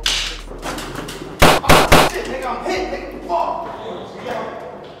to throw a oh shit, nigga, I'm hit, nigga. Fuck.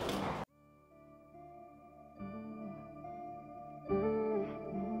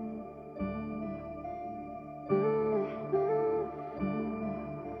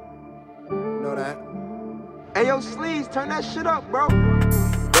 Know that? Hey yo, Sleeze, turn that shit up, bro.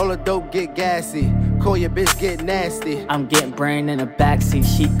 Roll a dope, get gassy. Call your bitch, get nasty. I'm getting brain in the backseat.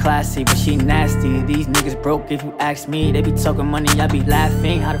 She classy, but she nasty. These niggas broke if you ask me. They be talking money, I be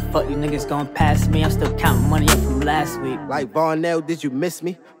laughing. How the fuck you niggas gon' pass me? I'm still counting money up from last week. Like Varnell, did you miss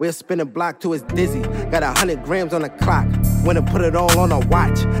me? We'll spin a block till it's dizzy. Got 100 grams on the clock. Wanna put it all on a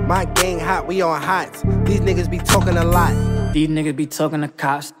watch. My gang hot, we on hots. These niggas be talking a lot. These niggas be talking to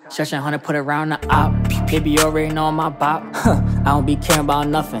cops. Stretching 100, put it around the op. They be already knowing my bop. I don't be caring about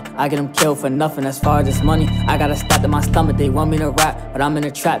nothing. I get them killed for nothing. As far as this money, I got a stat in my stomach. They want me to rap, but I'm in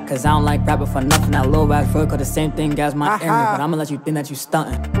a trap. Cause I don't like rapping for nothing. That low rap for the same thing as my earring. But I'ma let you think that you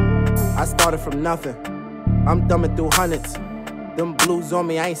stunting. I started from nothing. I'm thumbing through hundreds. Them blues on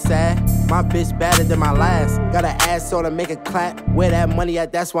me, I ain't sad. My bitch better than my last. Got an ass on to make a clap. Where that money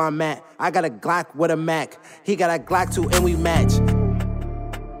at, that's where I'm at. I got a Glock with a Mac. He got a Glock too, and we match.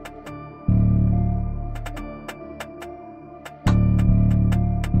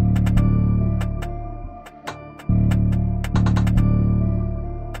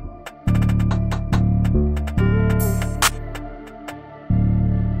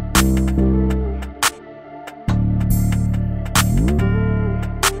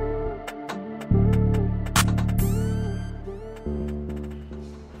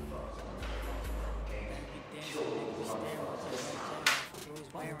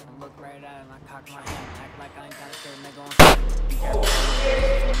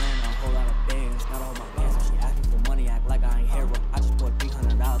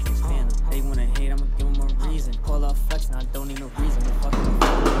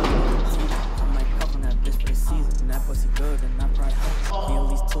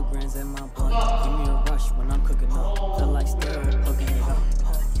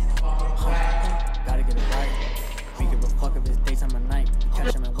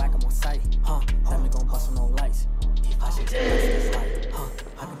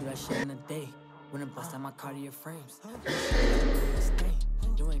 Frames.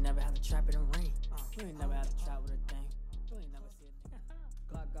 You ain't never had to trap it in rain. You ain't never had to trap with a thing. You ain't never see it.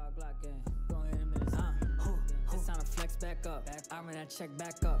 Glock, gang. Go ahead in a minute. This time to flex back up. I run that check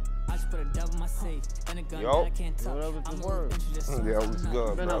back up. I just put a dub in my safe. And a gun that I can't touch. Yo, what's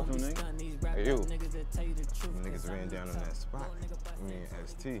good, bro? Hey, you. Niggas ran down on that spot. I mean,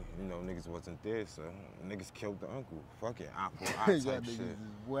 ST, you know, niggas wasn't there, so niggas killed the uncle. Fuck it, eye for eye type shit.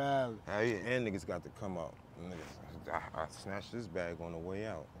 Wow. Hell yeah, and niggas got to come out. Niggas, I snatched this bag on the way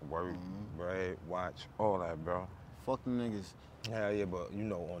out. Work, bread, watch, all that, bro. Fuck them niggas. Hell yeah, but you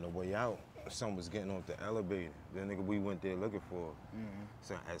know, on the way out, someone was getting off the elevator. The nigga we went there looking for.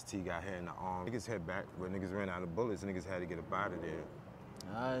 So ST got hit in the arm. Niggas head back, but niggas ran out of bullets. Niggas had to get up out of there.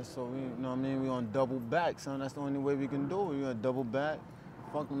 Alright, so we, you know what I mean, we on double back, son. That's the only way we can do it. We on double back.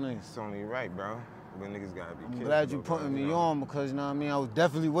 Fuck them niggas. It's only right, bro. But niggas gotta be I'm glad you putting me on because, you know what I mean, I was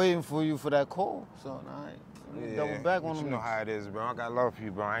definitely waiting for you for that call. So, alright, yeah, double back on them. You know how it is, bro. I got love for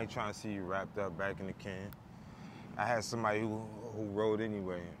you, bro. I ain't trying to see you wrapped up back in the can. I had somebody who rode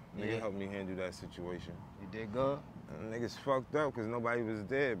anyway. Nigga helped me handle that situation. You did good? And niggas fucked up because nobody was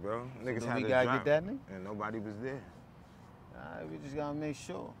there, bro. Niggas had to gotta get that nigga? And nobody was there. Alright, we just gotta make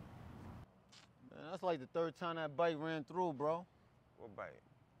sure. Man, that's like the third time that bike ran through, bro. What bike?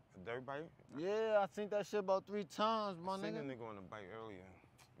 A dirt bike? Yeah, I seen that shit about 3 times, my I seen nigga. a nigga on the bike earlier.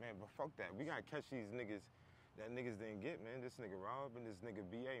 Man, but fuck that. We gotta catch these niggas that niggas didn't get, man. This nigga Rob and this nigga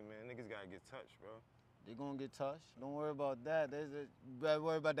BA, man. Niggas gotta get touched, bro. They gonna get touched. Don't worry about that. You better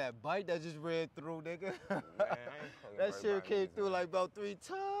worry about that bike that just ran through, nigga. Man, I ain't that shit came through like about 3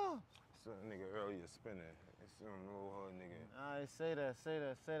 times. Some nigga earlier spinning. It's some little hood nigga. Alright, say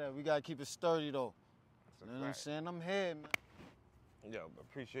that. We gotta keep it sturdy though. You know what I'm saying? I'm here, man. Yo,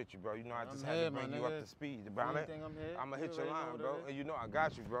 appreciate you, bro. You know I just I'm had here, to bring you up to speed. Bro, I'm gonna hit your line, bro. And you know I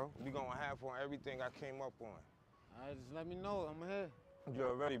got you, bro. We gonna have on everything I came up on. Alright, just let me know. I'm here. You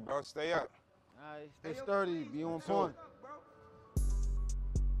already, bro. Stay up. Alright, stay sturdy. Be on point.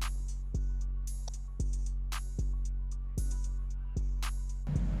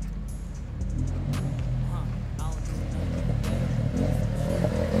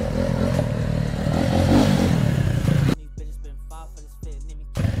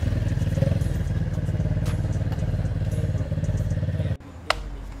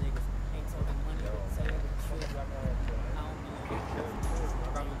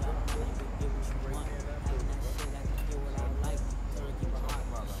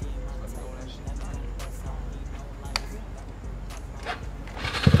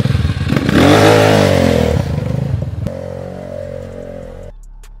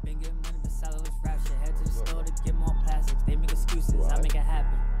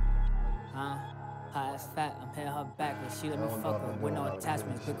 hit her back, but she let me fuck her with no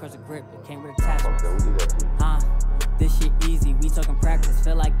attachments. Quick cross the grip, it came with attachments. This shit easy, we talking practice,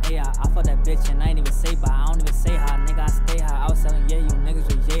 feel like AI. I fuck that bitch and I ain't even say bye. I don't even say hi, nigga, I stay high. I was selling yeah, you niggas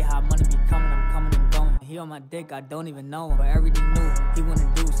with yay high. Money be coming, I'm coming and going. He on my dick, I don't even know him, but everything new, he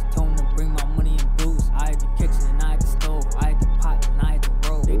wanna do. So told him to bring my money in booze. I had the kitchen and I had the stove, I had the pot and I had the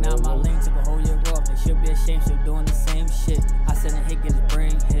roll. They not my lane, took a whole year off. They should be ashamed, still doing the same shit. I said a hit, get his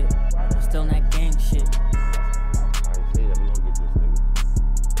brain hit. I'm still in that gang shit.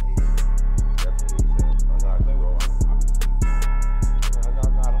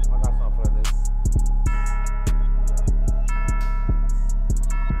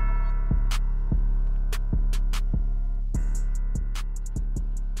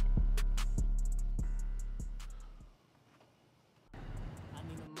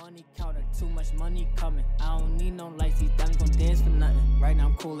 Too much money coming. I don't need no lights, these diamonds gon' dance for nothing. Right now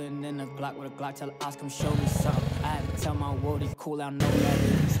I'm coolin' in a Glock with a Glock, tell her Oscar, come show me something. I had to tell my world he's cool, I know that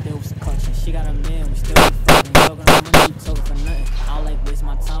it still was clutching. She got a man, we still be fucking. Talking on money, talking for nothing. I don't like wasting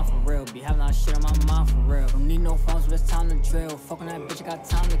my time for real. Be having a lot of shit on my mind for real. Don't need no phones, but it's time to drill. Fucking that bitch, I got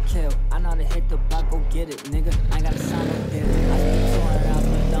time to kill. I know how to hit the block, go get it, nigga. I ain't gotta sign no deal. I spent $200 on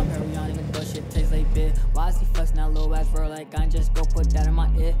a dumb Perry, even though shit tastes like beer. Why is he flexing that little ass bro? Like I ain't just go put that in my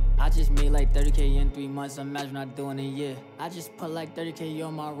ear. I just made like 30K in 3 months, imagine not doing a year. I just put like 30K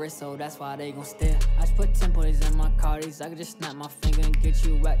on my wrist, so that's why they gon' stare. I just put 10 points in my cardies, I could just snap my finger and get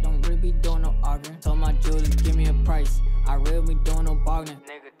you wet. Don't really be doing no arguing. Told my jewelers, give me a price, I really be doing no bargaining.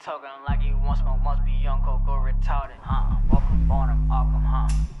 Nigga talking like he wants smoke, must be young, go retarded, welcome on him,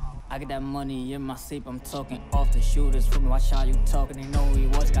 Arkham, I get that money in my sleep, I'm talking off the shooters. For me, watch how you talking, they know who he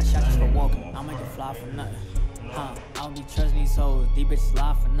was, got shot just for walking. I make it fly for nothing. I don't be trusting these hoes, these bitches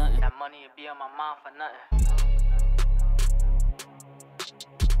lie for nothing. That money will be on my mind for nothing.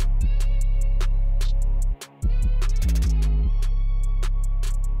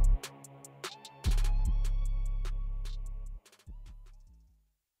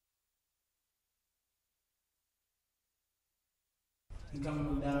 He's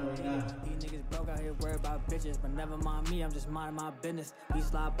coming down right now. These niggas broke out here worried about bitches, but never mind me, I'm just minding my business. We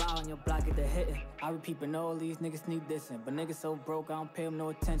slide by on your block, get the hitting. I repeat, but all these niggas need dissing. But niggas so broke, I don't pay them no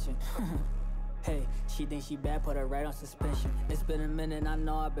attention. Hey, she thinks she bad, put her right on suspension. It's been a minute, I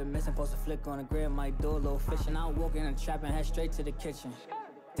know I've been missing. Post a flick on the grid, might do a little fishing. I walk in and trap and head straight to the kitchen.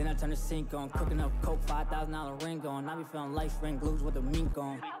 Then I turn the sink on, cooking up coke, $5,000 ring on. I be feeling life ring glues with the mink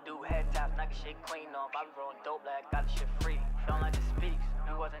on. We do head taps, knock shit clean on. I be rolling dope like I got the shit free. Feeling like it speaks.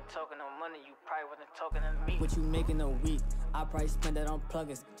 You wasn't talking no money, you probably wasn't talking to me. What you making a week? I probably spend that on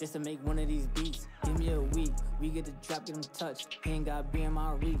plugins just to make one of these beats. Give me a week, we get the drop, get them touched. He ain't gotta be in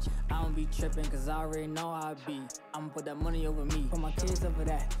my reach. I don't be tripping, cause I already know how I be. I'ma put that money over me. Put my kids over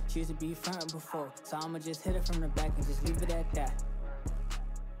that. She used to be frontin' before, so I'ma just hit it from the back and just leave it at that.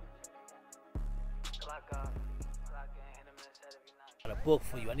 Got a book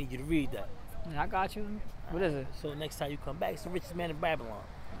for you. I need you to read that. I got you. What is it? So next time you come back, it's The Richest Man in Babylon.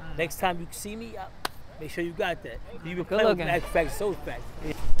 Next time you see me, make sure you got that. You been playing with that fact, so fact.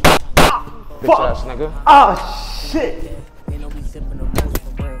 Bitch ass nigga. Oh shit! They know we zipping the most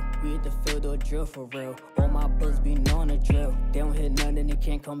for real. We hit the field or drill for real. All my bullets be knowing the drill. They don't hit none, then they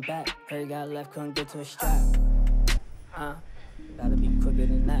can't come back. Heard got left, couldn't get to a strap. Gotta be quicker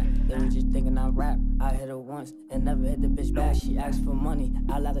than that. They was just thinking I rap. I hit her once and never hit the bitch back. She asked for money.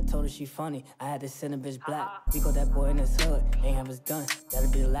 I lied and told her she funny. I had to send a bitch black. We got that boy in his hood. Ain't have his gun.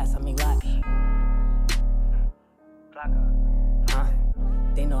 That'll be the last time he laughed.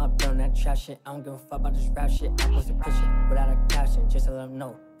 They know I burn that trap shit. I don't give a fuck about this rap shit. I post a picture without a caption just to let them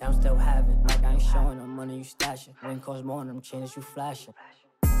know that I'm still having. Like I ain't showing no money you stashing. Ring costs more than them chains you flashing.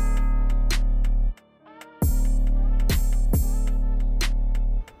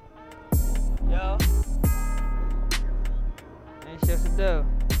 Yo, ain't shit to do.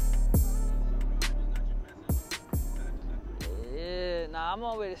 Yeah, nah, I'm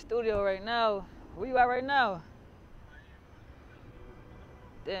on with the studio right now. Where you at right now?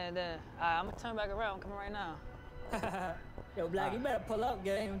 Damn. Alright, I'm gonna turn back around. I'm coming right now. Yo, Black, you better pull up,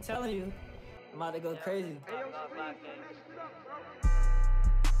 gang. I'm telling you. I'm about to go crazy.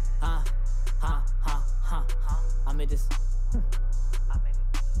 I made this.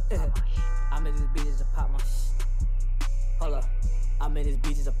 I made this beat just to pop my shit. Hold up. I made these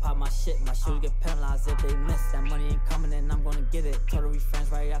beaches to pop my shit. My shooters get penalized if they miss. That money ain't coming and I'm gonna get it. Told her we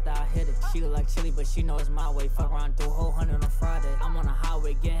friends right after I hit it. She look like chili, but she know it's my way. Fuck around, do a whole 100 on Friday. I'm on the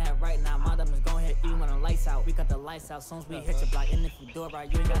highway, getting head right now. My diamonds gon' hit even when the lights out. We cut the lights out soon as we hit your block. And if you do it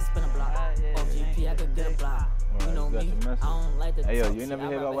right, you ain't gotta spin a block. OGP, I could get a block. You know me, I don't like the Hey yo, talk you shit. never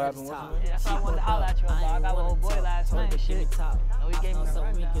hear about what happened with him? Yeah, that's why I wanted to holler at you about. I got with old boy last night. Shit. No, he gave me the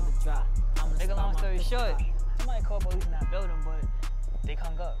rundown. Make a long story short, somebody called police in that building, but they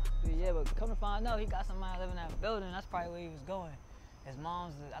hung up. Yeah, but come to find out, he got somebody living in that building. That's probably where he was going. His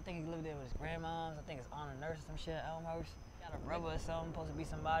mom's, I think he lived there with his grandmoms. I think his aunt, a nurse or some shit at Elmhurst. Got a brother or something, supposed to be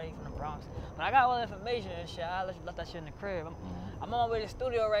somebody from the Bronx. But I got all the information and shit. I left that shit in the crib. I'm on my way to the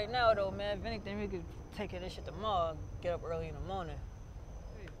studio right now, though, man. If anything, we could take care of this shit tomorrow. Get up early in the morning.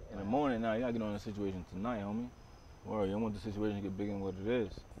 In the morning now, you gotta get on the situation tonight, homie. Word, you don't want the situation to get bigger than what it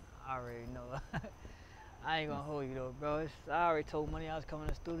is. I already know. I ain't gonna hold you though, bro. I already told Money I was coming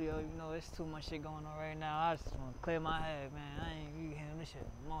to the studio. You know, it's too much shit going on right now. I just want to clear my head, man. I ain't you handle this shit in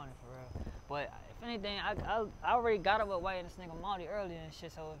the morning for real. But if anything, I already got up with White and this nigga Marty earlier and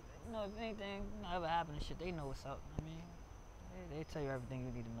shit. So you know, if anything ever happen and shit, they know what's up. I mean, they tell you everything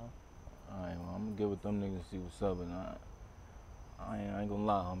you need to know. All right, well, I'm gonna get with them niggas and see what's up, and I ain't gonna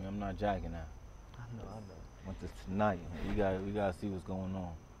lie, homie. I'm not jacking that. I know. Want this tonight? We gotta see what's going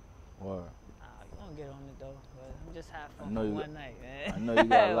on. Word. You don't get on it though, but I'm just having fun I know for you one night, man. I know you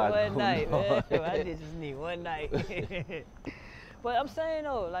got a lot one going night, on. man. I just need one night. But I'm saying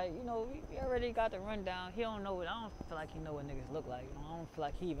though, like, you know, we already got the rundown. He don't know. I don't feel like he know what niggas look like. You know, I don't feel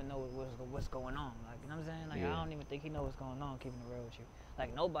like he even know what's going on. Like, you know what I'm saying? Like, Yeah. I don't even think he know what's going on. Keeping it real with you,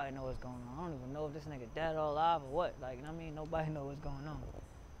 like nobody know what's going on. I don't even know if this nigga dead or alive or what. Like, you know what I mean? Nobody know what's going on.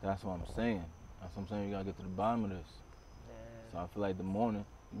 That's what I'm saying. That's what I'm saying. You gotta get to the bottom of this. Yeah. So I feel like the morning,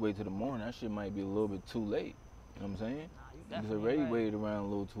 you wait till the morning, that shit might be a little bit too late. You know what I'm saying? Nah, you Niggas definitely already right. waited around a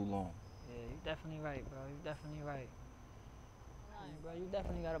little too long. Yeah, you definitely right, bro. You definitely right. Bro, you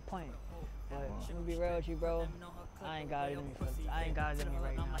definitely got a point. But I'm gonna be real with you, bro. I ain't got it in me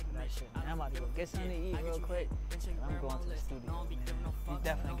right now for that shit, man. I'm about to go get something to eat real quick. And I'm going to the studio, man. You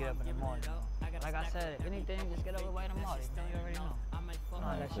definitely get up in the morning. Like I said, if anything, just get up with White and Marty, man. You already know. You know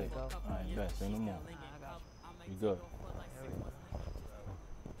how that shit go. Alright, bet. Say no more. I got you. You good.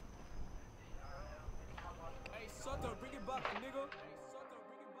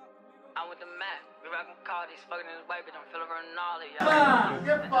 I'm with the Mac. We rockin' Cardi's, fucking this white bitch. I'm feeling her gnarly.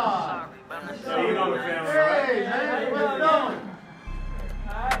 Get far. Sorry, but I'm not Hey, you know the family, right? Hey, man, what's going?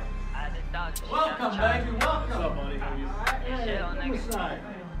 Welcome, baby. Welcome. What's up, buddy? How are you?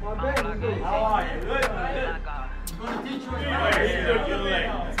 How are you? Good. Gonna teach you Your leg.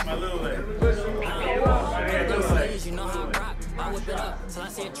 That's my little leg. You know how I rock. I whip it up till I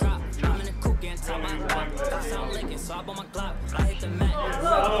see it drop. I'm in the coupe getting top. I sound licking, so I bought my Glock. I hit the mat.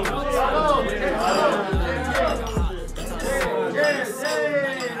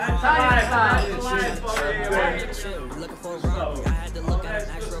 Looking for a rock. I had to look at an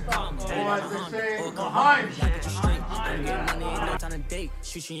actual problem. I'm getting money, ain't no time to date.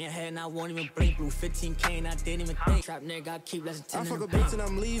 Shoot you in your head and I won't even blink. Blue 15K and I didn't even think. Trap nigga, I keep less than 10 I fuck in a the bank. bitch and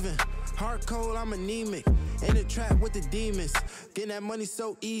I'm leaving. Heart cold, I'm anemic. In the trap with the demons. Getting that money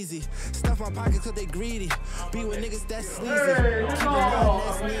so easy. Stuff my pockets cause they greedy. Be with niggas that's sleazy. Keep it on,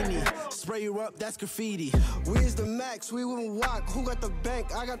 that's Nene. Spray you up, that's graffiti. We is the max, we wouldn't walk. Who got the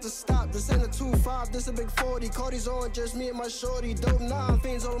bank? I got the stop. This ain't a 2-5, this a big 40. Cody's on, just me and my shorty. Dope 9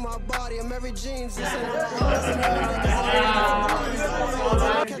 fiends on my body. I'm every jeans. This ain't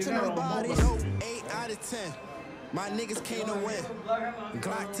catching my body. Dope 8 out of 10. My niggas came to win.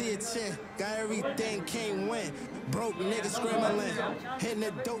 Glock to your chin. Got everything, can't win. Broke niggas scrambling. Hitting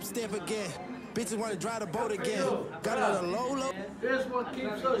the dope stamp again. Bitches wanna drive the boat again. Got it on a low. Here's what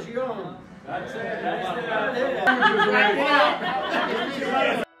keeps us young. That's it.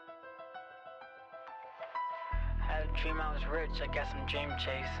 Had a dream I was rich, I got some dream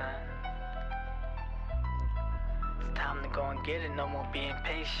chasing. It's time to go and get it, no more being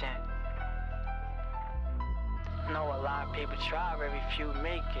patient. Know a lot of people try, very few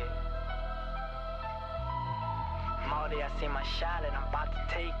make it. Marty, I see my shot and I'm about to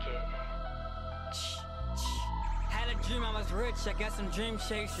take it. Had a dream I was rich, I got some dream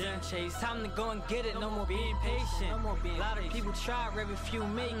chasing. Time to go and get it, no more being patient. A lot of people try, very few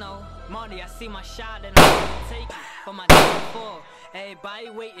make no. Money, I see my shot and I'm gonna take it. For my downfall, everybody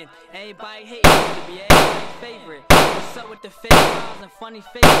waiting, everybody hating to be everybody's favorite. What's up with the fake smiles and funny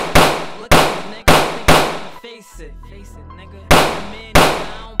faces? Look at this nigga, think I'm gonna face it. Face it, nigga. Man, nigga,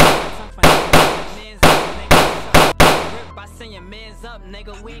 I don't put my tongue for nigga. Man's nigga, grip rap, I send your mans up,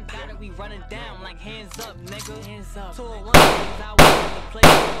 nigga. We ain't got it, we running down like hands up, nigga. Hands up. 201 days I wanted to play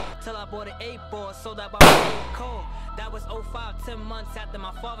ball till I bought an 8-ball, sold out by my 8 call. That was 05, 10 months after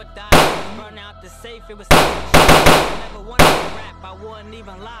my father died. Burn out the safe, it was never wanted to rap, I wouldn't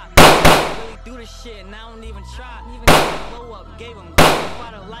even lie. I really do this shit and I don't even try. Even blow up, gave him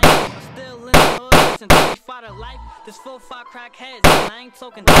 25 to life. I'm still in the hood, listen, 25 to life. This 4-5 crack heads, and I ain't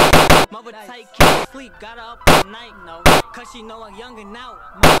talking mother tight, can't sleep, got her up at night, no. Cause she know I'm young and out.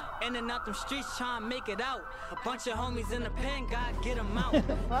 In and out them streets trying to make it out. A bunch of homies in the pen, God get them out.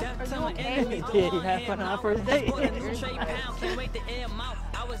 Death to my enemies, don't want to hand out. Bought a new trade pound, can't wait to air them out.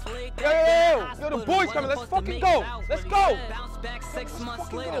 I was laid Yo, the boys coming, let's fucking go. Let's go. Bounce back 6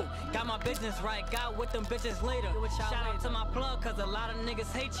 months later. Got my business right, got with them bitches later. Shout out to my plug, cause a lot of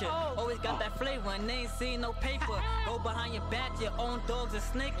niggas hate you. Always got that flavor and they ain't seen no paper. Go behind your back, your own dogs will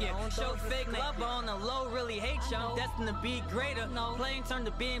snake you. Show fake love, but on the low, really hate you. I'm destined to be greater. Playing turn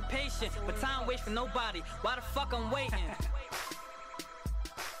to being patient, but time waits for nobody. Why the fuck I'm waiting?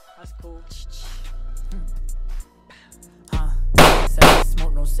 That's cool. Said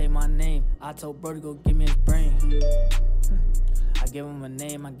smoke, don't say my name. I told bro to go give me his brain. I give him a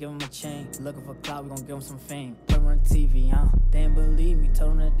name, I give him a chain. Looking for clout, we gon' give him some fame. Put him on the TV, they ain't believe me.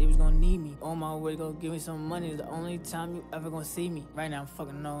 Told them that they was gonna need me. On my way to go give me some money. The only time you ever gonna see me. Right now I'm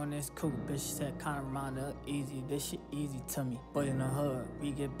fucking knowing this cougar bitch. She said kinda remind her easy. This shit easy to me. Boys in the hood,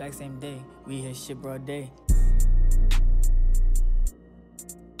 we get back same day. We hit shit broad day.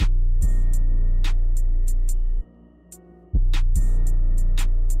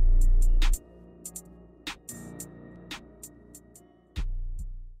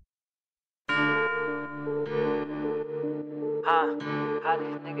 How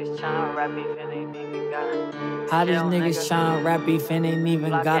these niggas tryna rap beef and ain't even got it. How these niggas tryna rap beef and ain't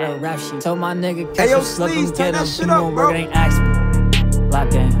even got a rap sheet. Told my nigga catch him, slip him, get him. He won't work, ain't ask me.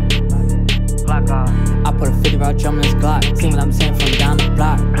 Lock in. I put a 50 round drum in his Glock. See what I'm saying from down the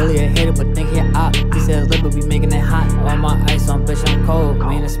block. Really a hater, but think he out. He says liquor be making it hot. All my ice on, bitch, I'm cold.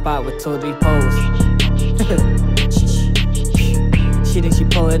 We in the spot with 2 or 3 poles. She think she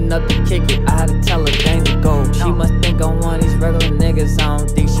pulling up to kick it. I had to tell her things to go. She must think I'm one of these regular niggas. I don't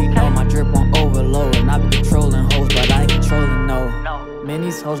think she know my drip on overload. And I be controlling hoes, but I ain't controlling no. Man,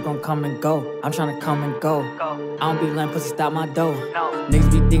 these hoes gon' come and go. I'm tryna come and go. I don't be letting pussy stop my dough. Niggas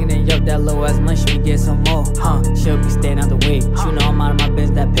be thinking that yup, that low ass money, should we get some more? She'll be staying out the way. You know I'm out of my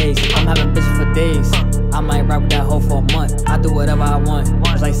business, that pace. I'm having bitches for days. I might rock with that hoe for a month. I do whatever I want.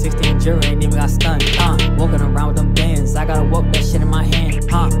 It's like 16 jury, ain't even got stunned. Walking around with them bands. I gotta walk that shit in my hand.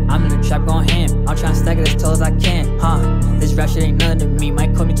 I'm in the trap going ham. I'm tryna stack it as tall as I can. This rap shit ain't nothing to me.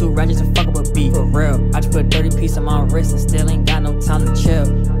 Might call me 2 ratchets to fuck up a beat. For real, I just put a dirty piece on my wrist and still ain't got no time to chill.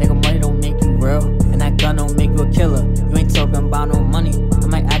 Nigga, money don't make you real, and that gun don't make you a killer. You ain't talking about no money, I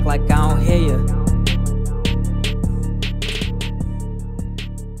might act like I don't hear ya.